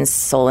mind and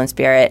soul and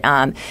spirit.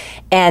 And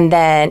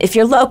then if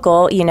you're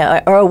local,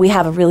 or we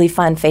have a really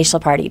fun facial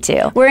party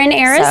too. We're in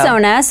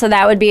Arizona, so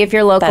that would be if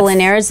you're local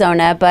in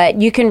Arizona, but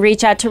you can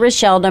reach out to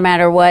Rachelle no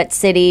matter what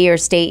city or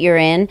state you're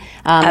in,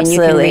 and you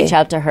can reach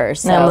out to her.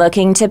 So I'm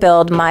looking to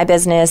build my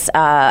business.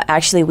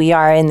 Actually, we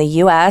are in the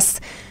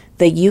U.S.,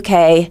 the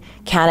UK,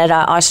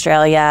 Canada,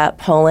 Australia,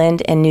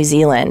 Poland, and New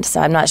Zealand.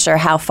 So I'm not sure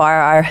how far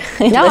our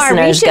listeners go. Our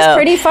reach is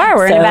pretty far.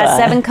 We're in about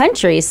 7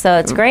 countries, so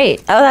it's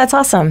great. Oh, that's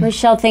awesome.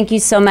 Rachelle, thank you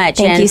so much.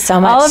 Thank you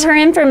so much. All of her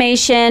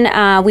information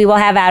we will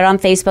have out on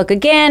Facebook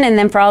again, and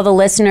then for all the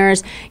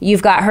listeners,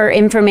 you've got her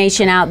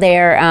information out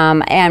there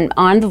and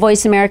on the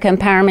Voice America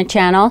Empowerment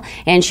channel,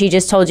 and she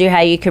just told you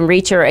how you can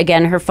reach her.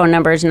 Again, her phone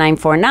number is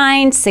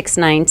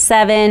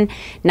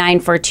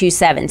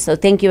 949-697-9427. So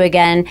thank you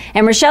again.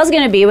 And Rachelle's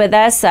going to be with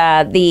us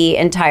the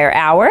entire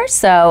another hour.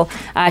 So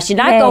she's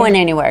not going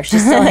anywhere.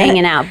 She's still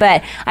hanging out.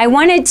 But I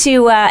wanted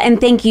to, and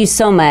thank you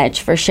so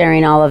much for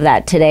sharing all of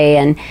that today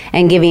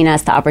and giving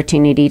us the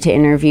opportunity to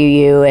interview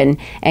you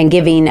and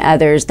giving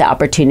others the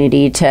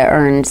opportunity to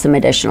earn some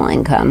additional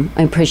income.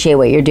 I appreciate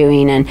what you're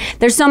doing. And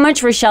there's so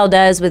much Rachelle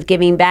does with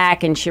giving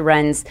back, and she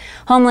runs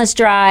homeless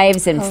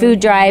drives and food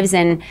drives,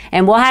 and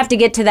we'll have to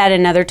get to that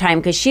another time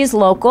because she's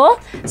local.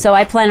 So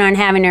I plan on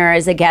having her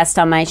as a guest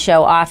on my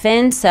show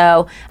often.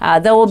 So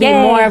there will be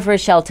more of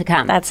Rachelle to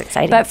come. That's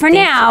exciting. But for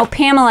now,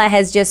 Pamela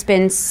has just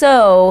been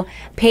so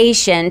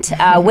patient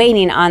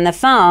waiting on the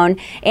phone.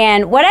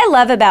 And what I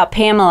love about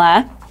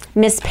Pamela,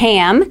 Miss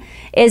Pam,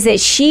 is that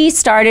she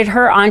started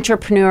her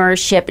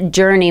entrepreneurship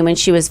journey when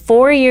she was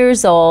 4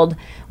 years old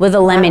with a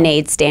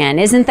lemonade stand.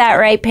 Isn't that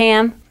right,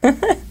 Pam?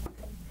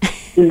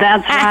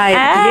 That's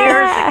right.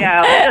 Years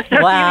ago. Just a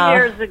few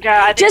years ago.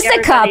 I think just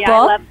a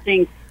couple.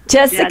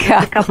 Just a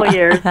couple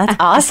years. That's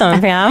awesome,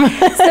 Pam.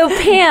 So,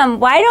 Pam,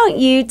 why don't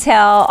you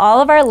tell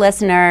all of our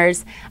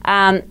listeners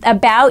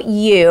about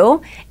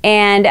you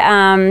and,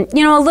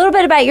 a little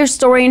bit about your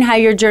story and how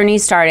your journey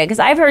started? Because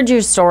I've heard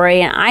your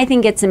story, and I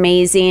think it's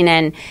amazing.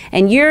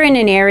 And you're in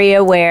an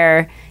area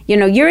where,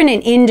 you're in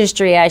an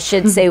industry, I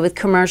should say, with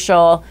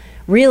commercial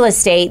real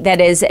estate that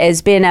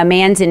has been a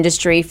man's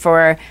industry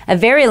for a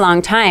very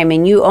long time,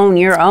 and you own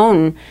your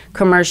own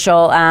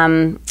commercial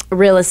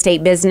real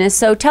estate business.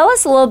 So tell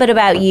us a little bit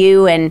about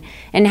you and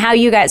how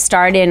you got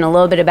started and a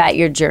little bit about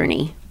your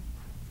journey.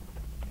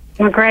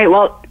 Well, great.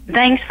 Well,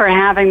 thanks for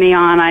having me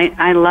on.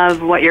 I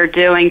love what you're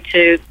doing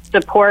to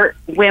support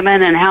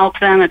women and help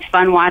them. It's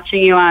fun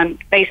watching you on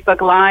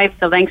Facebook Live,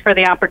 so thanks for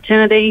the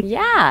opportunity.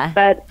 Yeah.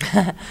 But,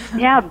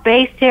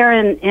 based here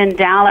in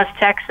Dallas,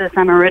 Texas.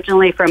 I'm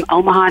originally from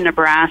Omaha,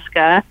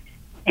 Nebraska,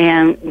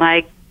 and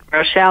like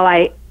Rachelle,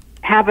 I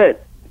have a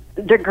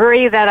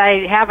degree that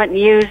I haven't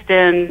used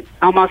in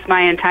almost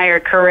my entire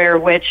career,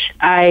 which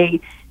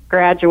I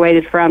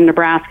graduated from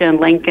Nebraska and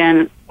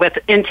Lincoln with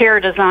interior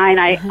design.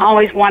 I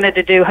always wanted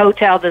to do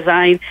hotel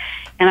design,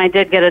 and I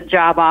did get a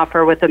job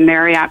offer with the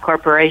Marriott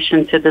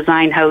Corporation to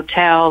design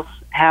hotels.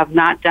 Have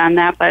not done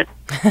that, but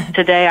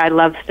today I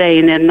love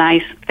staying in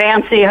nice,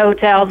 fancy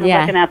hotels and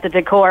looking at the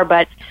decor.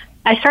 But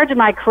I started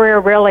my career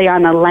really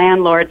on the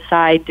landlord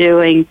side,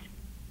 doing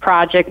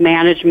project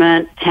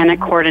management, tenant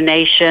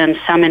coordination,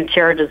 some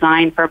interior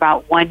design for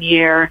about 1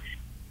 year,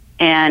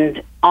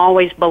 and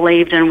always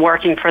believed in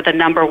working for the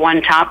number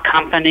one top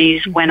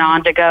companies. Went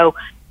on to go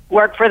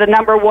work for the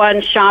number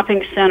one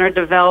shopping center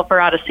developer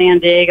out of San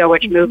Diego,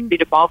 which moved me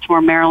to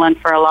Baltimore, Maryland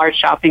for a large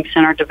shopping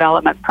center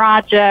development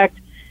project.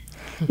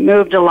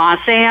 Moved to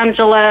Los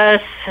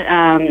Angeles,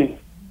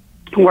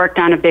 worked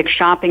on a big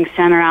shopping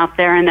center out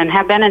there, and then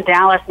have been in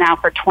Dallas now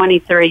for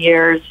 23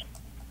 years,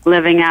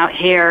 living out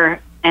here.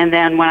 And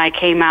then when I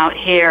came out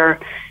here,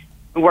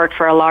 worked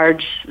for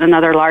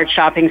another large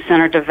shopping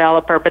center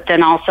developer, but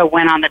then also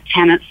went on the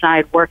tenant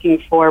side,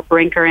 working for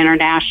Brinker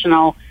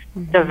International,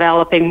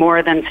 developing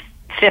more than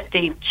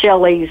 50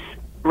 Chili's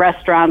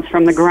restaurants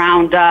from the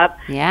ground up.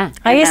 Yeah.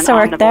 I used to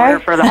work there.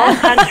 For the whole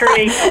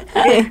country.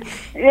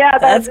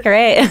 That's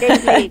great.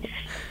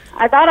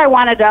 I thought I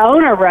wanted to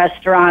own a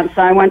restaurant,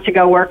 so I went to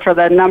go work for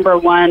the number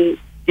one,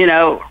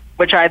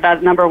 which I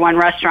thought number one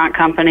restaurant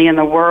company in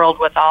the world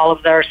with all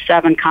of their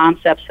 7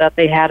 concepts that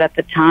they had at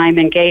the time,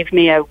 and gave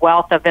me a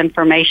wealth of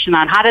information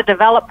on how to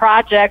develop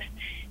projects.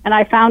 And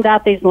I found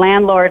out these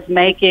landlords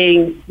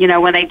making,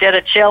 when they did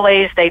a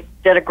Chili's, they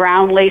did a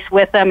ground lease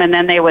with them, and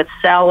then they would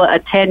sell a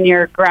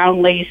 10-year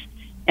ground lease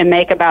and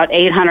make about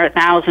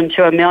 $800,000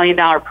 to $1 million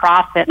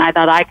profit. And I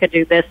thought I could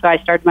do this, so I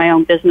started my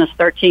own business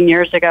 13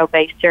 years ago,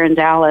 based here in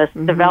Dallas,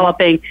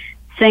 developing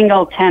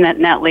single-tenant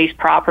net lease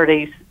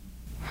properties.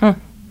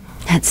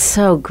 That's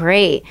so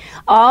great.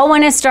 All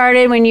when it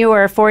started when you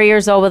were 4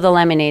 years old with a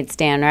lemonade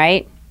stand,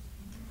 right?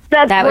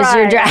 That was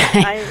your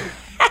drive.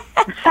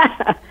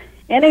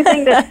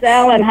 Anything to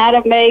sell and how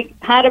to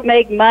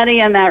make money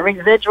and that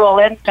residual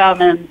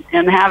income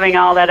and having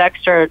all that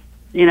extra,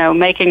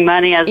 making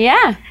money as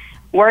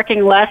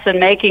working less and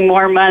making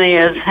more money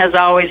has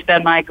always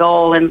been my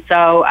goal. And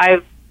so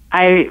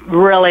I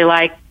really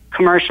like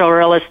commercial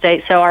real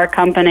estate. So our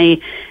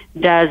company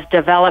does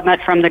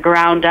development from the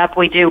ground up.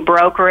 We do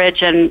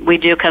brokerage and we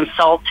do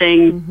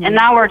consulting. And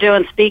now we're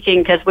doing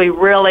speaking because we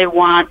really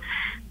want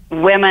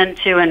women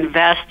to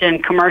invest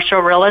in commercial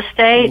real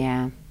estate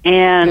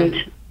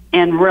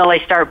and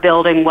really start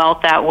building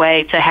wealth that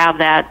way, to have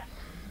that,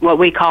 what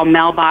we call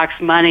mailbox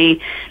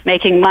money,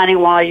 making money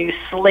while you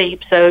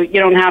sleep, so you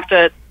don't have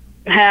to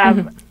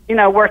have,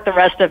 work the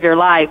rest of your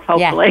life,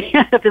 hopefully,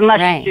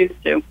 unless you choose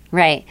to.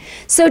 Right.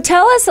 So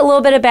tell us a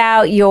little bit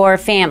about your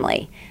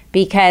family,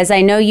 because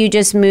I know you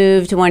just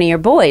moved one of your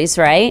boys,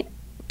 right,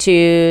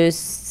 to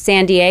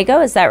San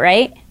Diego. Is that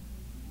right?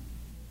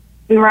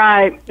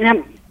 Right.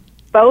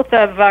 Both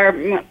of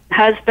our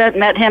husband,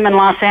 met him in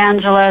Los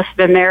Angeles,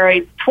 been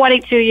married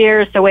 22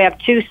 years, so we have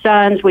 2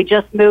 sons. We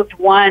just moved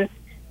one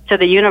to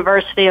the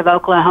University of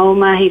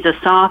Oklahoma. He's a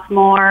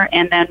sophomore,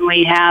 and then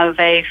we have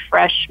a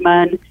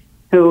freshman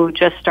who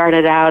just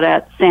started out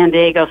at San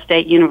Diego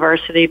State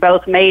University,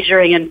 both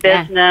majoring in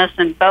business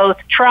and both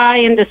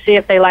trying to see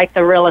if they like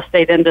the real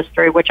estate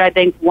industry, which I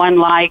think one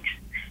likes.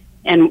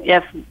 And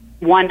if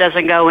one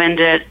doesn't go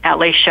into it, at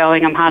least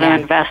showing them how to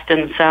invest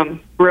in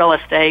some real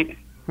estate.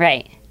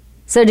 Right.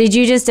 So did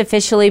you just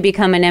officially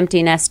become an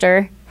empty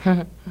nester?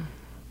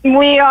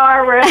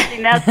 We're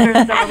empty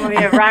nesters. So when we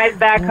arrived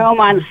back home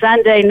on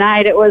Sunday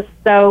night, it was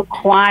so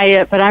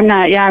quiet. But I'm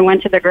not. Yeah, I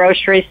went to the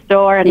grocery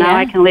store, and now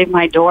I can leave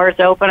my doors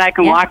open. I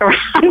can walk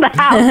around the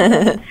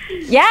house.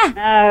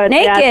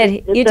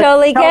 Naked. You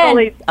totally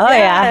can. Oh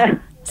yeah,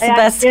 it's the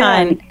best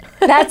kind.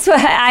 That's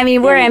what I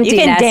mean. We're empty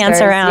nesters. You can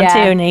dance around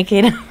too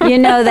naked. You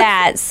know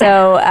that.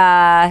 So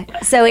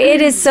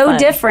it is so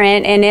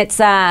different, and it's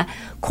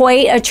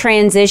quite a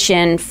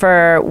transition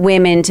for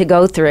women to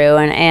go through.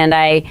 And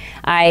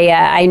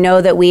I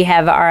know that we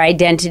have our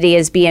identity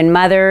as being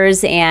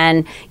mothers,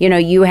 and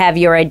you have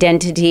your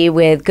identity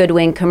with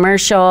Goodwin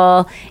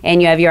Commercial,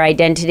 and you have your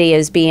identity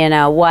as being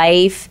a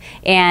wife.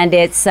 And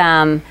it's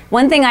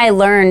one thing I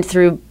learned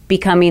through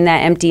becoming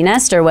that empty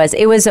nester was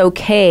it was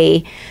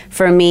okay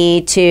for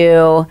me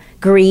to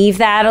grieve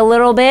that a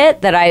little bit,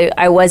 that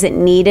I wasn't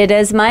needed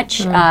as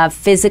much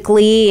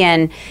physically,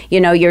 and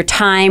your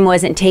time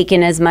wasn't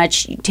taken as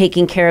much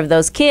taking care of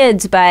those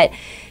kids. But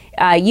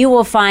you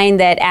will find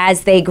that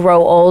as they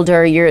grow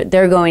older,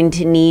 they're going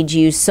to need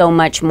you so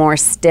much more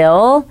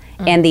still,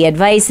 and the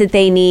advice that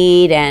they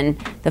need, and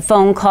the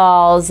phone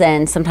calls,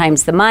 and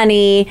sometimes the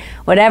money,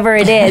 whatever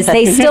it is,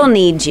 they still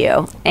need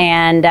you.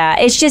 And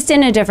it's just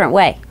in a different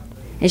way.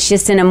 It's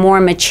just in a more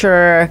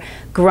mature,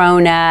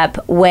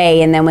 grown-up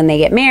way. And then when they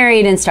get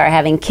married and start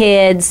having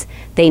kids,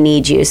 they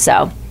need you.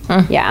 So,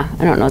 I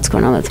don't know what's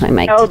going on with my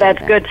mic. Oh,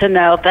 that's good to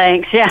know.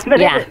 Thanks. Yeah,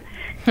 but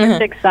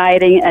it's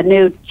exciting, a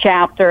new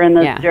chapter in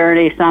this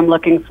journey. So I'm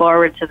looking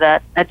forward to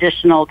that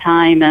additional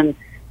time, and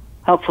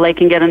hopefully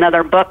can get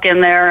another book in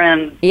there,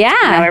 and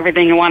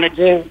everything you want to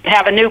do.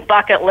 Have a new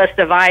bucket list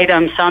of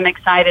items. So I'm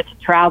excited to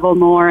travel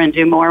more and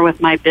do more with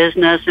my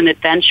business and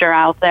adventure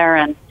out there,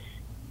 and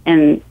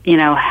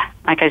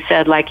like I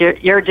said, like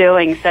you're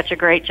doing such a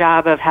great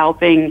job of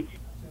helping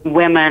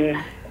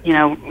women,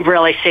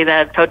 really see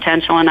the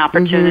potential and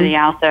opportunity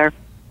out there.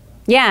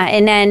 Yeah,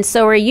 and then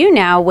so are you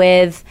now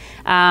with,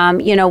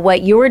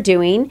 what you're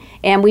doing.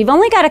 And we've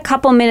only got a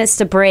couple minutes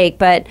to break,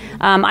 but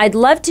I'd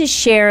love to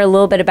share a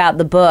little bit about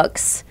the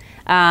books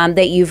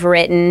that you've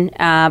written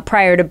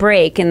prior to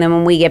break. And then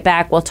when we get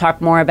back, we'll talk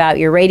more about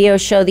your radio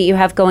show that you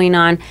have going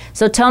on.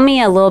 So tell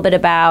me a little bit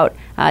about,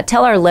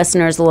 tell our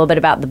listeners a little bit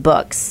about the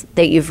books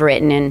that you've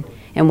written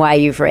and why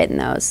you've written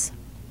those.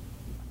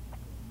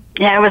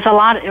 Yeah, it was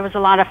a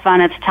lot of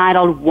fun. It's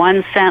titled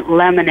 1 Cent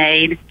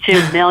Lemonade,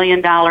 $2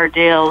 Million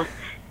Deals,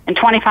 and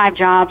 25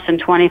 Jobs and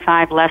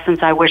 25 Lessons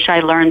I Wish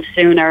I Learned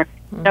Sooner.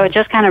 So it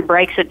just kind of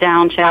breaks it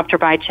down chapter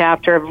by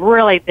chapter of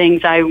really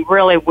things I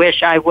really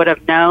wish I would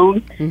have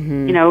known,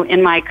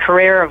 in my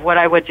career, of what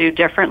I would do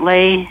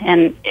differently.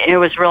 And it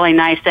was really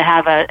nice to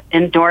have an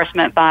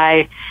endorsement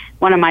by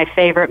one of my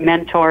favorite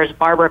mentors,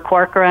 Barbara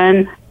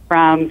Corcoran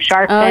from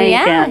Shark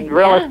Tank and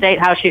Real Estate,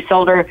 how she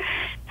sold her.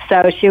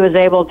 So she was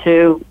able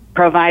to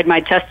provide my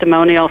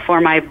testimonial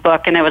for my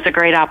book, and it was a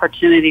great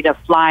opportunity to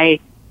fly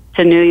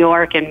to New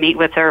York and meet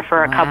with her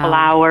for a couple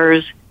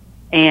hours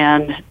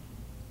and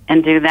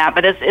do that.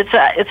 But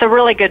it's a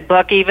really good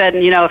book, even,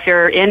 if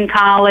you're in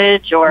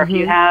college or if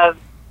you have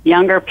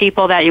younger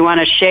people that you want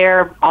to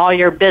share all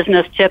your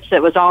business tips.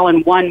 It was all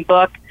in one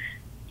book,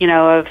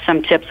 of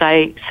some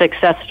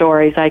success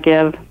stories I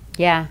give.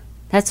 Yeah,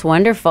 that's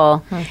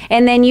wonderful.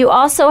 And then you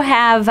also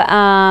have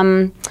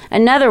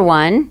another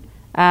one.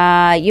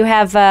 You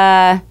have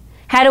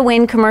How to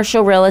Win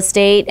Commercial Real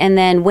Estate, and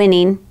then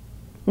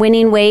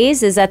Winning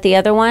Ways. Is that the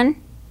other one?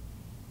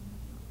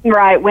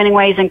 Right, Winning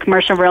Ways in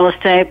Commercial Real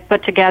Estate.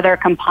 Put together,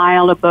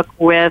 compiled a book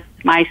with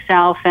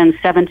myself and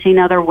 17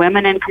 other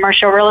women in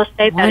commercial real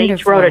estate that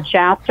each wrote a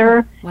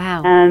chapter.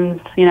 Wow. And,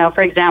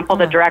 for example,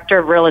 the director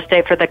of real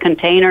estate for the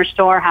Container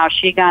Store, how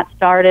she got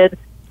started.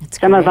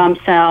 Some of them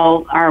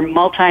are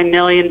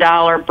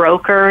multi-million-dollar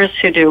brokers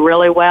who do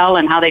really well,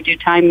 and how they do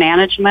time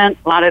management.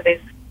 A lot of these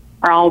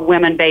are all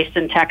women based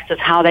in Texas,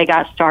 how they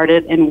got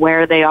started and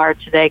where they are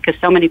today, because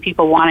so many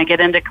people want to get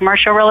into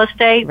commercial real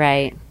estate.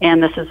 Right.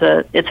 And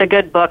it's a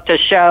good book to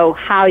show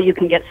how you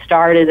can get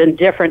started in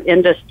different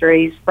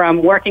industries,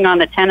 from working on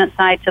the tenant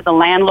side to the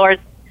landlord.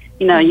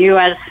 You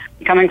as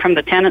coming from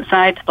the tenant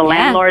side to the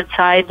landlord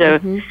side.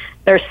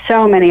 There's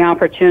so many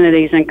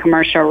opportunities in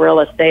commercial real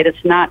estate.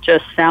 It's not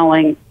just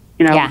selling,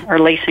 or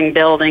leasing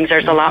buildings.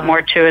 There's a lot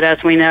more to it,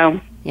 as we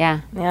know.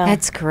 Yeah,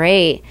 that's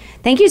great.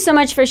 Thank you so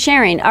much for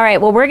sharing. All right,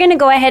 well, we're going to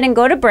go ahead and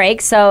go to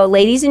break. So,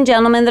 ladies and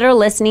gentlemen that are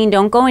listening,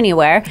 don't go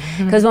anywhere,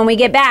 because when we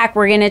get back,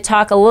 we're going to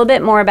talk a little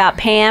bit more about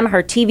Pam,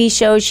 her TV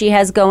show she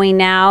has going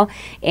now,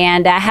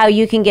 and how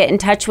you can get in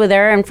touch with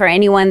her. And for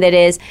anyone that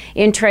is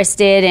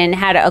interested in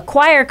how to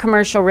acquire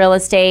commercial real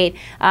estate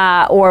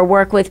or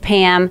work with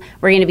Pam,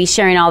 we're going to be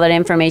sharing all that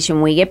information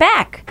when we get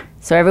back.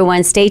 So,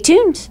 everyone, stay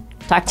tuned.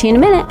 Talk to you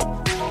in a minute.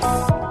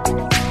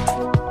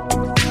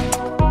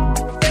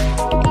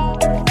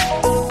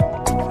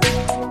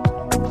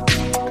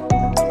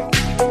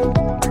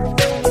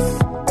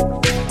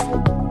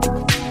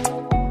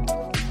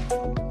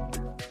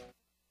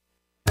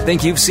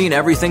 Think you've seen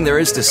everything there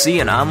is to see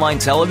in online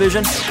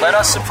television? Let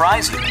us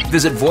surprise you.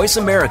 Visit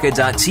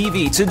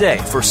voiceamerica.tv today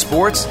for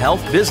sports,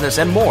 health, business,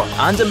 and more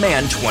on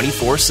demand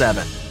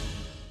 24/7.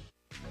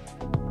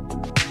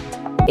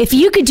 If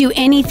you could do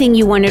anything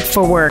you wanted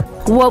for work,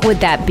 what would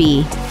that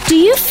be? Do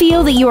you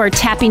feel that you are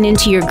tapping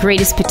into your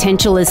greatest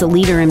potential as a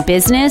leader in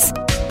business?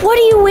 What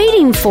are you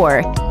waiting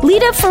for?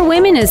 Lead Up for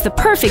Women is the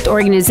perfect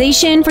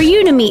organization for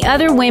you to meet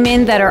other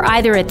women that are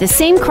either at the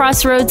same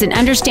crossroads and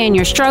understand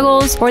your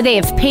struggles, or they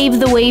have paved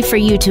the way for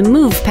you to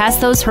move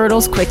past those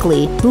hurdles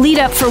quickly. Lead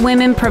Up for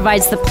Women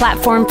provides the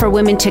platform for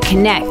women to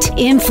connect,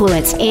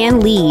 influence,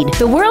 and lead.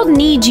 The world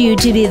needs you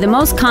to be the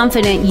most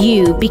confident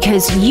you,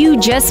 because you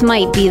just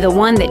might be the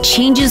one that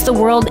changes the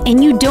world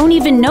and you don't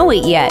even know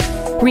it yet.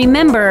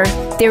 Remember,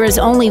 there is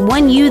only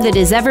one you that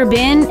has ever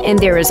been, and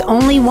there is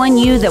only one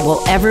you that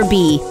will ever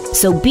be.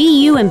 So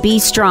be you and be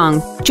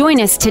strong. Join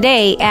us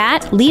today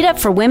at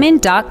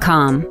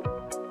leadupforwomen.com.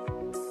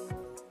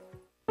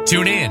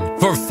 Tune in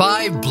for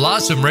 5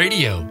 Blossom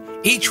Radio.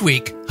 Each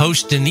week,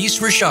 host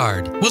Denise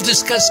Richard will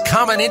discuss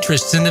common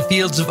interests in the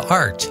fields of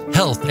art,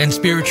 health, and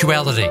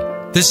spirituality.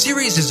 The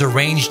series is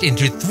arranged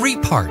into 3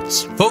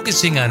 parts,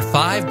 focusing on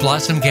 5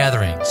 Blossom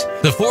gatherings,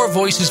 the 4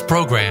 Voices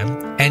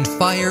program, and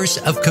Fires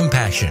of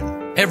Compassion.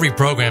 Every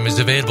program is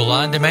available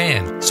on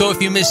demand, so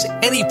if you miss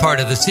any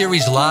part of the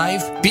series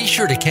live, be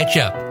sure to catch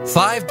up.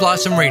 5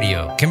 Blossom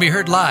Radio can be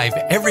heard live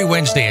every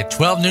Wednesday at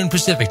 12 noon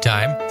Pacific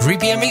Time, 3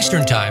 p.m.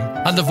 Eastern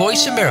Time on the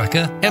Voice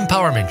America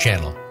Empowerment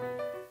Channel.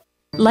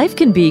 Life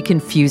can be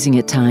confusing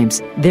at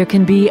times. There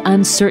can be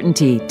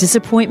uncertainty,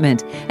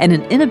 disappointment, and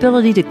an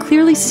inability to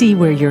clearly see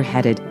where you're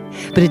headed.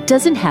 But it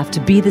doesn't have to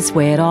be this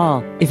way at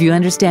all if you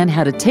understand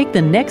how to take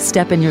the next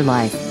step in your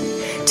life.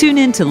 Tune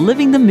in to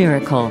Living the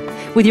Miracle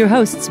with your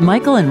hosts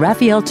Michael and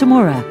Raphael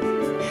Tamura.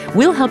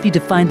 We'll help you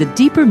to find the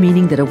deeper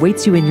meaning that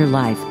awaits you in your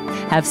life,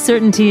 have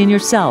certainty in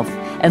yourself,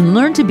 and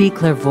learn to be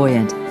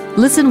clairvoyant.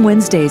 Listen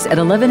Wednesdays at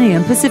 11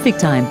 a.m. Pacific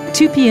Time,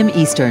 2 p.m.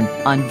 Eastern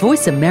on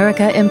Voice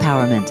America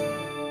Empowerment.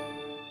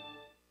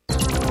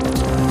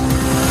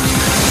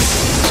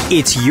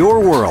 It's your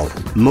world.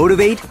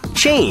 Motivate,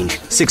 change,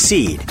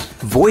 succeed.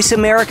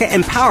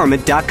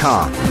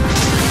 VoiceAmericaEmpowerment.com.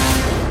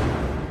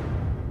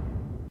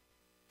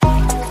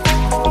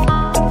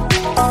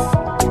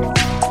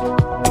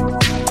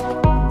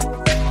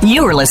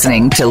 You are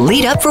listening to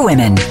Lead Up for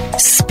Women.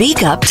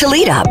 Speak up to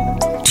lead up.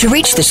 To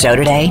reach the show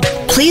today,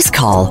 please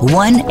call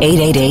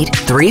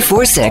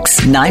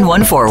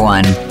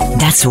 1-888-346-9141.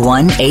 That's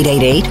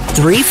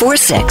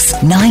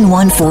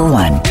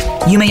 1-888-346-9141.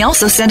 You may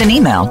also send an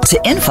email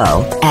to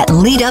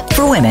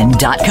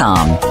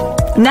info@leadupforwomen.com.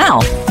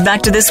 Now,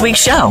 back to this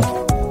week's show.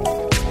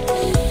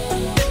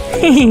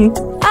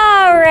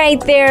 All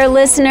right there,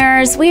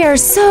 listeners. We are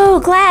so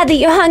glad that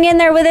you hung in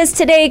there with us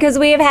today, because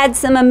we have had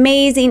some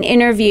amazing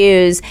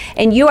interviews,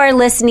 and you are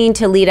listening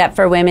to Lead Up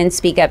for Women,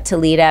 Speak Up to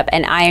Lead Up,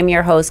 and I am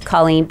your host,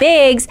 Colleen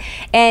Biggs,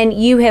 and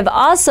you have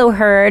also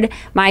heard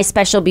my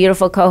special,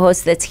 beautiful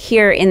co-host that's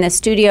here in the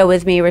studio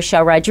with me,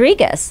 Rachelle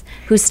Rodriguez,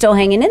 who's still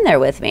hanging in there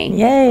with me.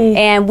 Yay.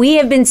 And we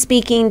have been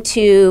speaking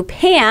to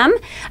Pam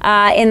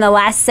in the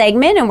last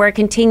segment, and we're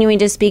continuing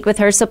to speak with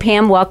her. So,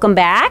 Pam, welcome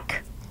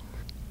back.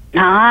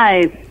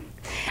 Hi.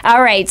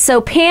 All right, so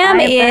Pam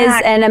is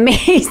an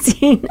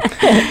amazing,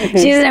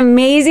 she's an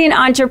amazing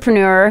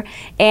entrepreneur,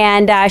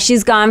 and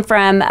she's gone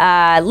from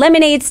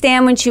lemonade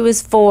stand when she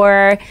was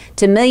 4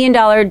 to $1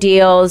 million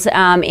deals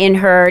in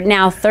her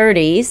now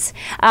 30s,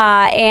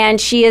 and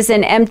she is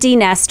an empty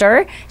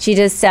nester. She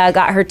just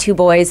got her 2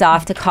 boys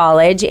off to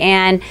college,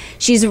 and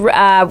she's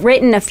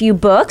written a few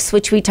books,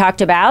 which we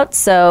talked about,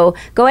 so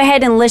go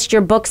ahead and list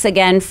your books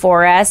again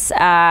for us,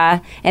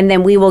 and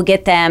then we will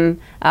get them.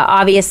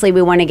 Obviously,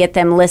 we want to get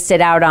them listed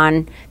out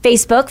on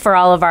Facebook for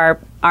all of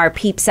our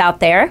peeps out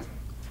there.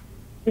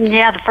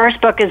 Yeah, the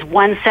first book is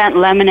 1 Cent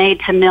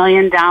Lemonade to $1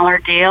 Million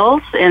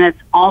Deals, and it's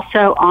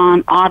also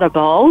on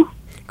Audible.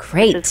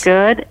 Great. Which is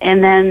good.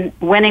 And then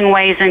Winning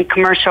Ways in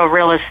Commercial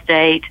Real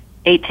Estate,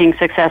 18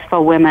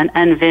 Successful Women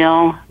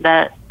Unveil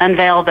the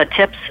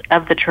Tips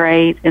of the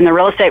Trade in the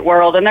Real Estate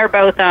World, and they're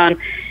both on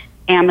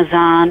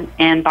Amazon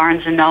and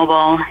Barnes &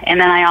 Noble.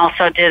 And then I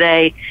also did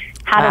a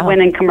How to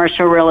Win in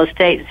Commercial Real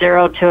Estate,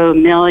 0 to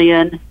 $1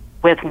 million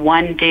with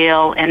 1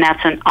 deal, and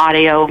that's an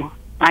audio,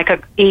 like a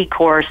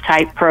e-course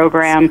type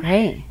program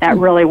that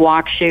really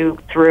walks you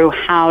through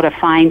how to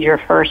find your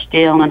first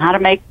deal and how to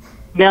make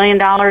 $1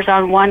 million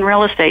on 1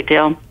 real estate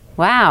deal.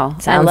 Wow.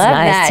 Sounds I love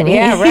nice that. to me.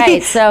 Yeah,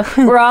 right. So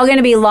we're all going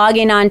to be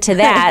logging on to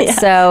that. Yeah.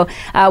 So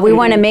we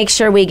want to make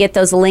sure we get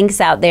those links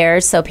out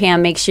there. So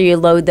Pam, make sure you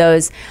load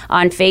those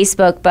on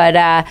Facebook.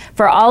 But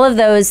for all of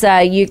those,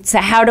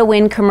 How to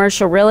Win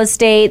Commercial Real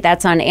Estate,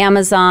 that's on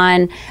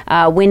Amazon.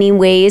 Winning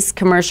Ways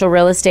Commercial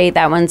Real Estate,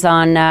 that one's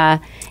on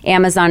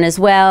Amazon as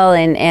well.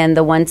 And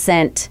the 1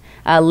 Cent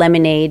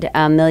Lemonade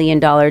 $1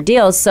 million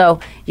deals. So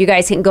you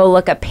guys can go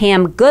look up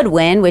Pam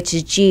Goodwin, which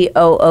is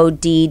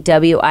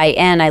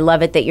Goodwin. I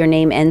love it that your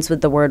name ends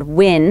with the word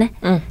win.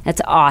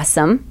 That's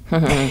awesome.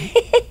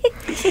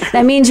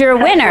 That means you're a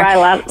winner.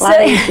 That's right,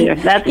 a lot easier.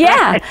 That's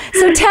yeah. right.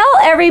 So tell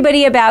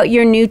everybody about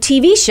your new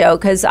TV show,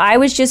 because I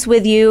was just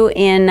with you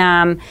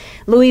in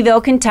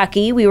Louisville,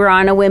 Kentucky. We were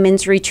on a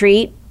women's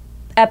retreat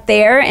up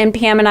there, and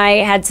Pam and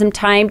I had some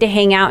time to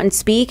hang out and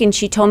speak, and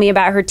she told me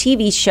about her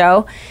TV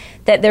show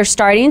that they're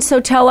starting. So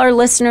tell our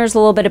listeners a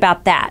little bit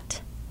about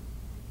that.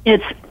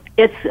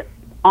 It's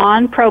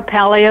on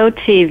Propelio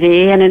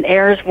TV, and it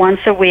airs once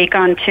a week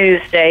on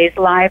Tuesdays,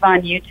 live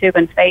on YouTube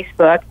and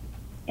Facebook.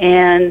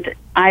 And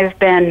I've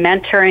been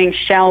mentoring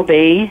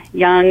Shelby,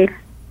 young,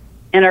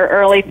 in her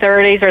early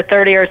 30s or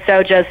 30 or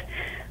so, just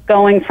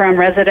going from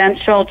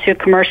residential to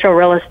commercial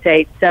real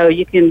estate. So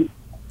you can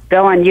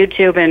go on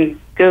YouTube and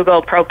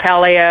Google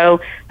Propelio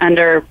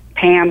under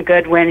Pam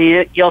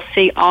Goodwin. You'll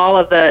see all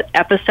of the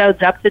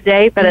episodes up to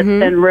date, but it's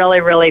been really,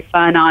 really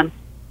fun on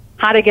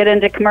how to get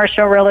into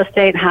commercial real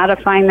estate, how to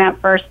find that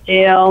first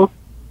deal.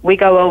 We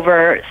go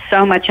over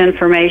so much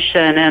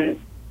information,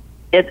 and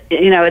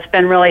it's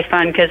been really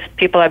fun because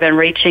people have been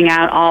reaching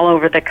out all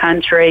over the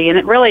country, and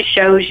it really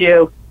shows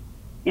you,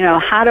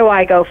 how do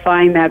I go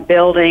find that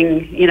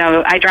building?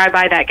 I drive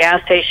by that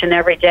gas station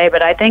every day,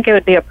 but I think it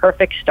would be a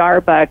perfect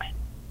Starbucks.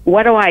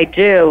 What do I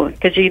do?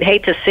 Because you'd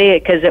hate to see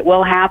it, because it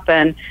will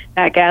happen.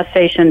 That gas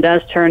station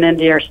does turn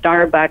into your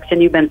Starbucks,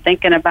 and you've been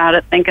thinking about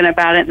it, and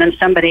then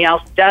somebody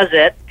else does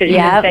it because you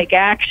didn't take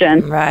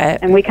action. Right.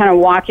 And we kind of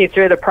walk you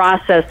through the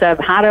process of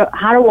how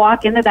to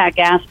walk into that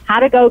gas, how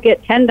to go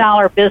get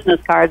 $10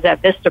 business cards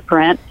at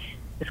Vistaprint.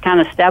 It's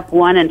kind of step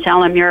one, and tell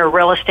them you're a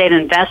real estate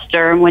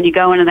investor. And when you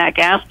go into that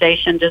gas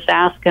station, just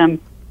ask them,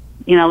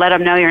 let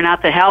them know you're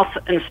not the health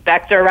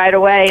inspector right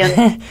away,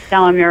 and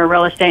tell them you're a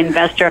real estate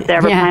investor. If they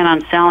ever plan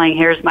on selling,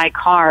 here's my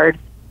card.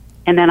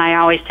 And then I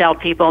always tell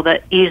people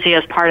the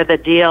easiest part of the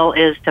deal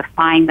is to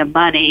find the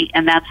money,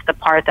 and that's the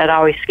part that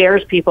always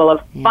scares people,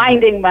 of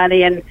finding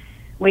money. And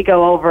we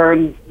go over,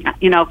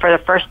 for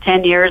the first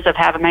 10 years of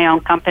having my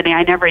own company,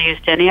 I never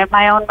used any of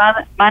my own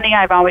money.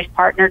 I've always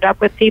partnered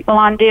up with people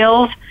on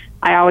deals.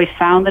 I always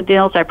found the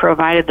deals. I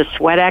provided the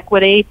sweat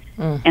equity,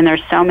 and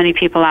there's so many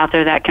people out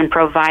there that can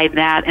provide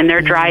that, and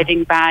they're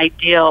driving by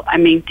deals,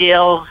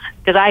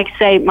 because I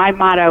say my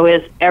motto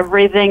is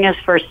everything is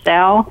for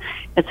sale.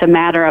 It's a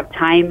matter of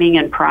timing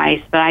and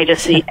price, but I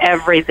just see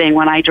everything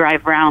when I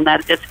drive around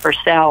that it's for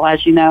sale,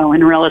 as you know,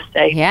 in real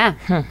estate. Yeah.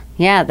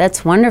 Yeah,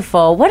 that's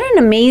wonderful. What an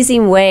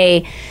amazing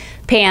way,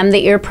 Pam,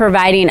 that you're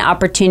providing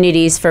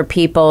opportunities for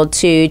people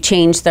to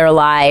change their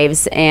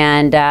lives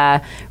and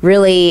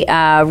really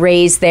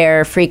raise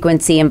their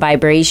frequency and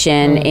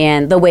vibration,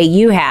 and the way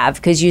you have,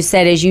 because you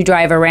said as you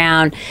drive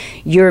around,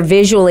 you're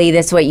visually,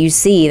 that's what you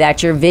see,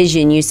 that's your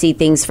vision. You see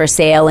things for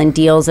sale and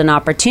deals and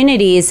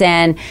opportunities.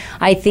 And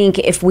I think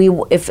if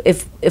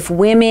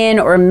women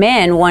or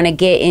men want to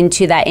get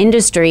into that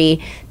industry,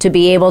 to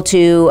be able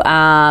to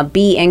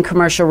be in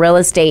commercial real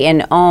estate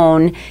and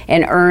own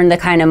and earn the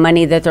kind of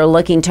money that they're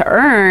looking to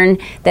earn,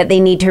 that they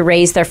need to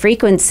raise their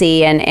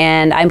frequency.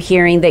 And I'm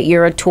hearing that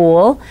you're a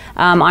tool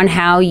on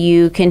how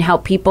you can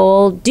help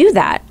people do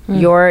that.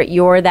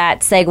 You're that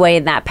segue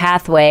and that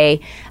pathway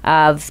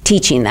of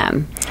teaching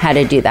them how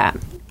to do that.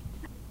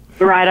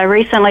 Right. I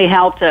recently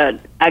helped a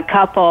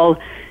couple,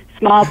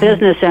 small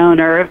business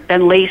owner,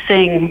 been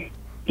leasing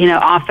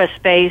office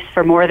space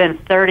for more than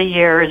 30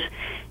 years,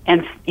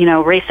 and,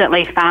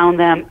 recently found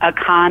them a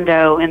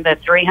condo in the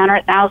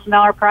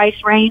 $300,000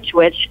 price range,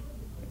 which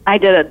I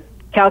did a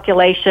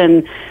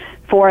calculation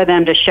for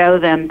them to show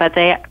them, but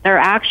they're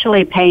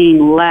actually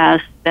paying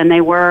less than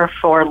they were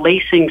for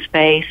leasing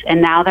space,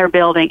 and now they're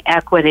building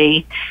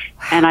equity.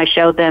 And I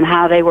showed them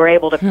how they were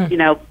able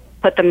to,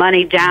 put the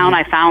money down.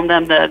 I found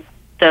them the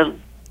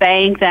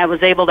bank that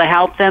was able to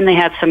help them. They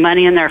had some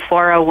money in their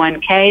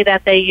 401k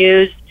that they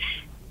used,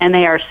 and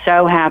they are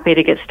so happy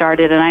to get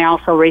started. And I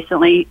also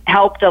recently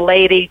helped a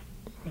lady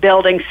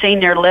building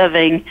senior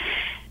living.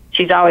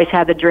 She's always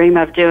had the dream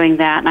of doing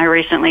that, and I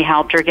recently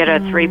helped her get a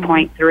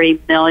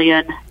 $3.3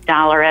 million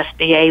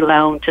SBA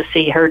loan to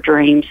see her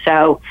dream.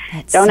 So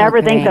don't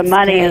ever think the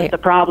money is the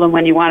problem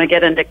when you want to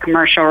get into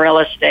commercial real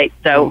estate.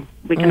 So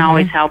we can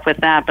always help with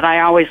that. But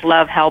I always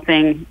love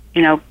helping,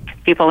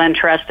 people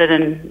interested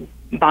in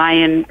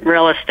buying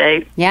real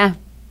estate. Yeah.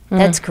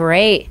 That's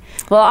great.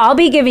 Well, I'll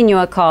be giving you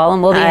a call,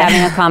 and we'll be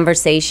having a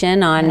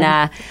conversation on.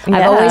 I've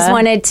always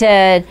wanted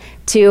to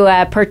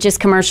purchase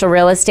commercial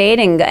real estate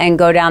and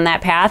go down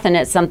that path, and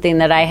it's something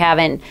that I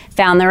haven't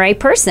found the right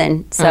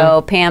person.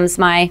 So Pam's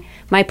my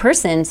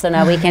person. So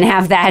now we can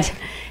have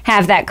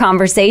that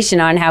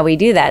conversation on how we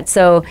do that.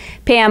 So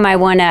Pam, I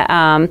want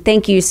to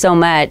thank you so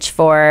much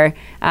for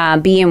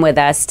being with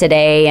us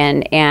today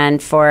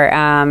and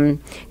for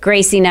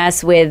gracing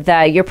us with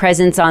your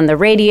presence on the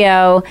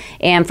radio,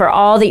 and for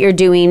all that you're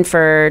doing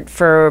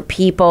for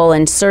people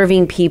and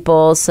serving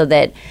people so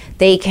that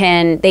they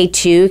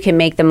too can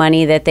make the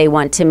money that they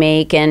want to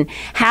make. And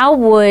how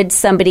would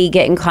somebody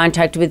get in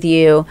contact with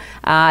you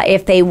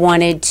if they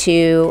wanted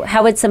to?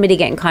 How would somebody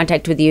get in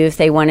contact with you if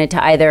they wanted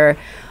to either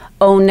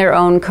own their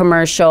own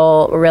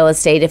commercial real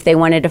estate, if they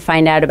wanted to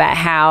find out about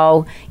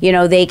how,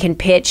 they can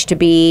pitch to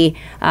be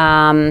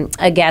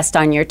a guest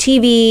on your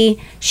TV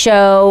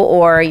show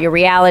or your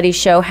reality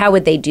show, how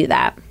would they do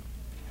that?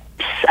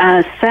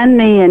 Send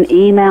me an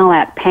email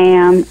at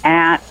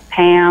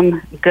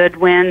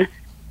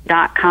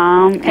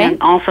pam@pamgoodwin.com,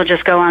 and also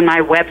just go on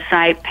my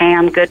website,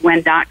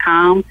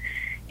 pamgoodwin.com,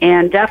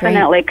 and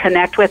definitely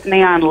connect with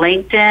me on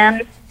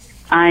LinkedIn.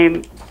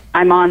 I'm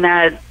on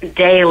that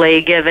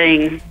daily,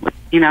 giving,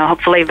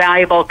 hopefully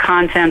valuable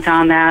content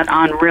on that,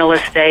 on real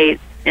estate,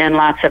 and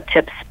lots of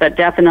tips, but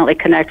definitely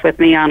connect with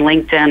me on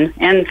LinkedIn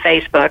and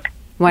Facebook.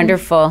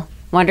 Wonderful.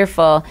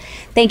 Wonderful.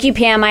 Thank you,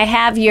 Pam. I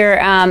have your,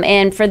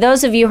 and for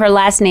those of you, her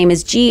last name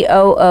is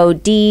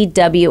Goodwin.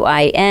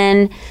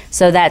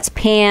 So that's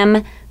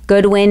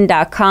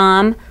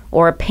PamGoodwin.com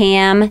or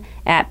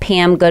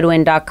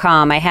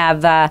Pam@PamGoodwin.com. I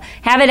have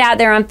it out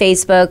there on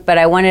Facebook, but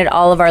I wanted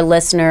all of our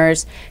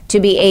listeners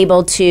to be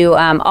able to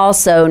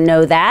also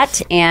know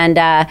that. And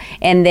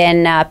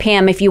then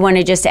Pam, if you want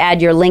to just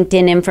add your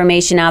LinkedIn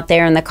information out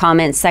there in the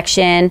comments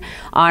section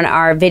on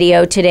our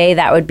video today,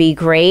 that would be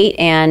great.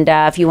 And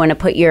if you want to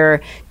put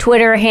your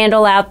Twitter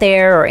handle out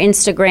there or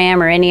Instagram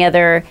or any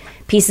other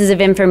pieces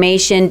of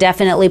information,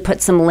 definitely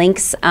put some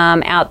links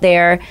out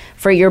there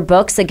for your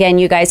books. Again,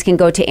 you guys can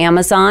go to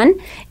Amazon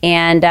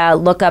and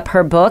look up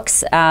her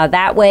books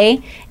that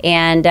way.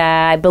 And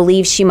I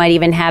believe she might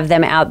even have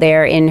them out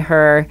there in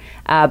her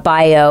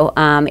bio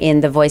in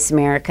the Voice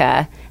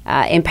America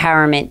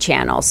Empowerment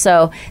channel.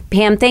 So,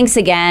 Pam, thanks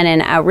again,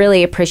 and I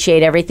really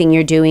appreciate everything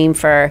you're doing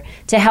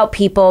to help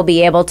people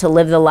be able to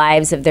live the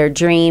lives of their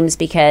dreams,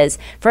 because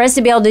for us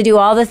to be able to do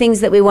all the things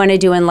that we want to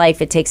do in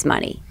life, it takes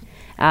money.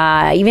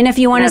 Even if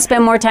you want to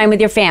spend more time with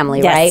your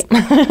family, right?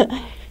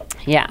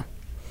 Yeah.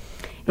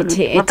 Well,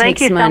 thank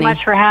you so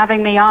much for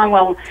having me on.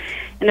 Well,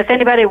 and if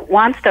anybody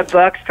wants the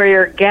books for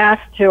your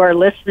guests who are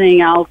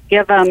listening, I'll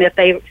give them, if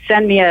they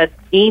send me an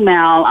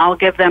email, I'll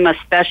give them a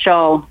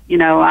special,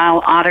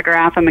 I'll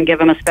autograph them and give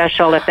them a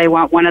special if they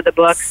want one of the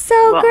books.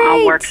 So great.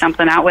 I'll work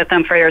something out with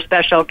them for your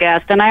special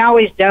guest. And I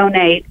always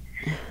donate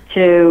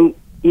to,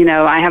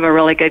 I have a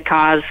really good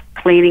cause,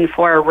 Cleaning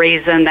for a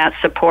Reason, that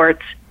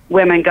supports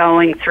women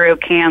going through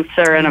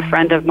cancer, and a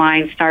friend of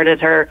mine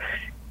started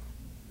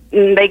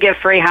they give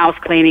free house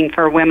cleaning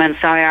for women,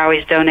 so I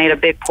always donate a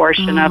big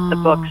portion of the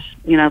books,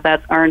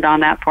 that's earned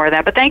on that for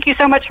that. But thank you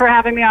so much for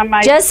having me on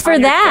my Just for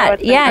that.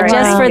 Yeah,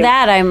 just for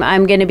that,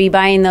 I'm going to be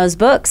buying those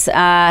books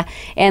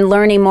and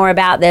learning more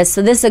about this.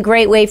 So this is a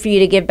great way for you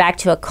to give back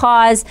to a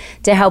cause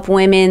to help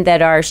women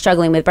that are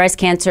struggling with breast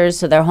cancer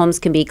so their homes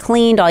can be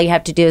cleaned. All you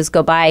have to do is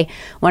go buy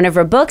one of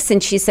her books,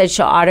 and she said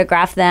she'll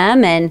autograph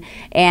them and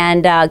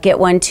get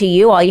one to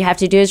you. All you have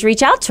to do is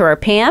reach out to her,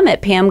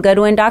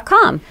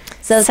 Pam@PamGoodwin.com.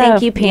 So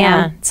thank you, Pam.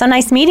 Yeah. So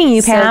nice meeting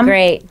you, Pam. So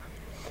great.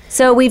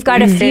 So we've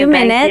got a few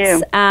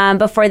minutes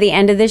before the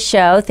end of the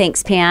show.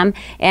 Thanks, Pam.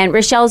 And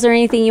Rachelle, is there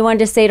anything you wanted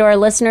to say to our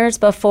listeners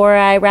before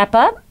I wrap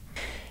up?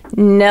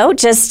 No,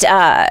 just,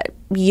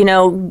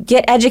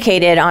 get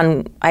educated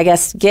on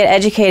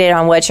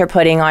what you're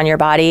putting on your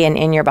body and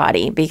in your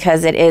body,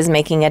 because it is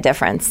making a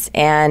difference.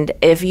 And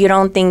if you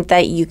don't think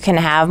that you can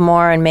have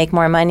more and make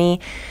more money,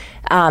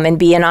 and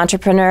be an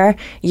entrepreneur,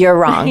 you're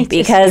wrong,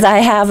 because I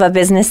have a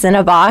business in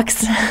a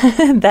box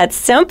that's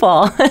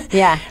simple.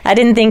 Yeah. I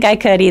didn't think I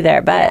could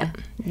either, but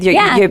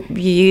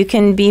you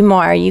can be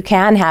more. You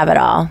can have it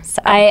all.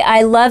 So.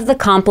 I love the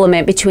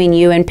compliment between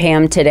you and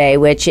Pam today,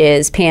 which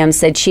is Pam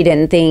said she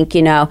didn't think,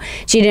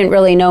 she didn't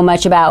really know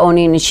much about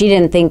owning, and she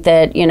didn't think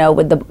that,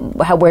 with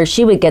where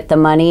she would get the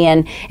money,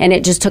 and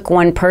it just took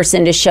one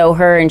person to show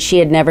her, and she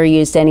had never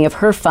used any of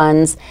her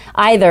funds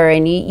either.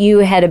 And you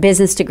had a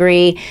business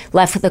degree,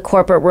 left with the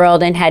corporate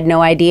world, and had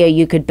no idea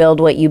you could build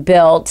what you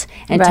built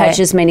and touch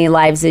as many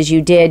lives as you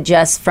did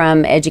just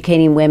from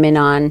educating women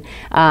on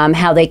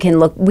how they can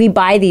look. We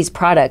buy these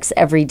products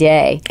every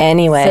day.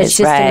 Anyways, so it's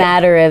just a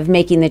matter of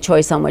making the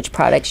choice on which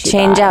products you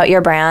change buy. out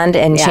your brand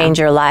and change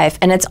your life.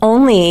 And it's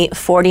only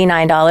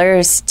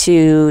 $49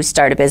 to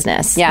start a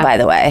business, by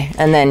the way,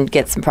 and then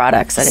get some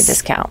products at a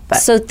discount.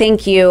 But. So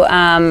thank you,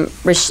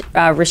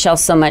 Rachelle,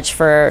 so much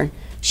for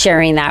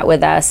sharing that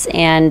with us.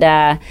 And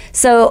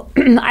so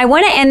I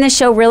want to end the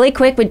show really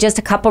quick with just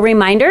a couple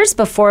reminders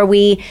before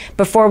we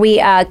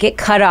get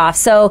cut off.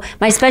 So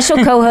my special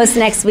co-host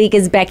next week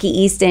is Becky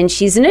Easton.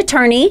 She's an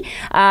attorney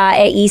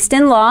at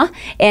Easton Law.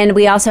 And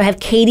we also have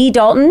Katie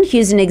Dalton,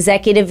 who's an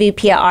executive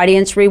VP at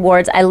Audience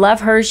Rewards. I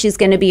love her. She's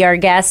going to be our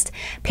guest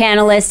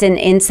panelist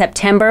in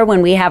September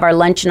when we have our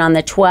luncheon on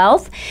the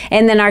 12th.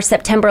 And then our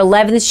September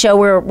 11th show,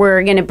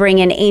 we're going to bring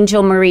in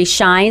Angel Marie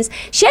Shines.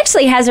 She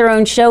actually has her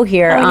own show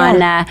here on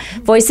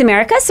Voice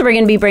America. So we're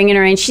going to be bringing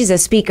her in. She's a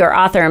speaker,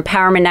 author,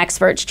 empowerment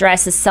expert,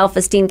 stress, a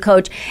self-esteem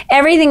coach.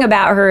 Everything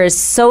about her is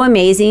so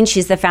amazing.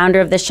 She's the founder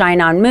of the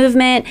Shine On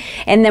movement.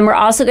 And then we're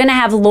also going to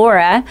have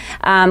Laura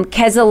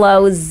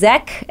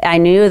Keselowski. I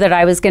knew that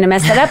I was going to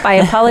mess that up. I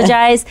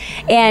apologize.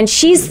 And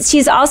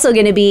she's also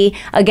going to be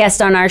a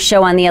guest on our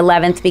show on the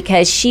 11th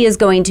because she is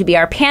going to be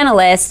our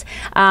panelist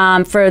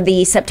for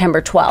the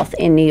September 12th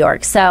in New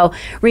York. So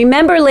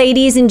remember,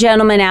 ladies and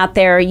gentlemen out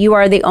there, you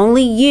are the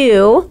only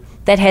you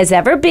that has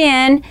ever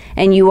been,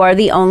 and you are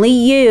the only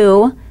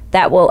you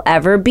that will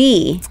ever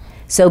be.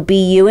 So be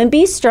you and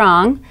be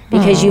strong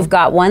because you've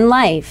got one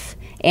life.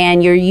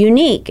 And you're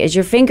unique as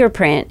your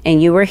fingerprint,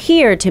 and you were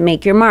here to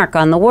make your mark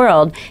on the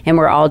world, and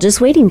we're all just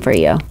waiting for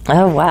you.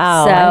 Oh,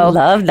 wow. So I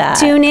love that.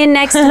 Tune in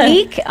next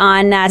week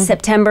on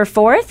September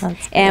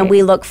 4th, and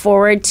we look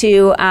forward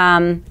to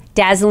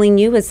dazzling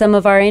you with some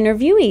of our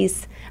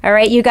interviewees. All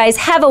right, you guys,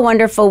 have a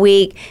wonderful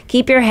week.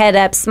 Keep your head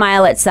up,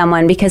 smile at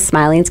someone, because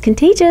smiling's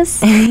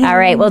contagious. All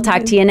right, we'll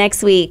talk to you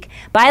next week.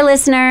 Bye,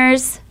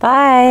 listeners.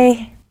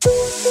 Bye.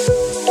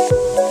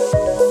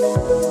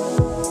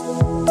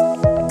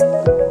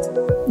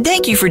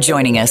 Thank you for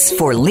joining us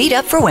for Lead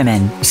Up for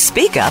Women.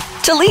 Speak up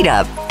to lead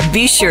up.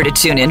 Be sure to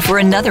tune in for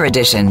another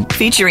edition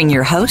featuring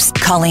your host,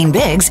 Colleen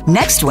Biggs,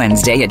 next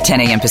Wednesday at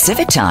 10 a.m.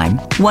 Pacific Time,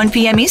 1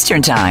 p.m.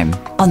 Eastern Time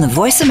on the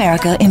Voice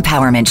America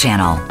Empowerment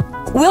Channel.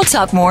 We'll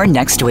talk more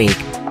next week.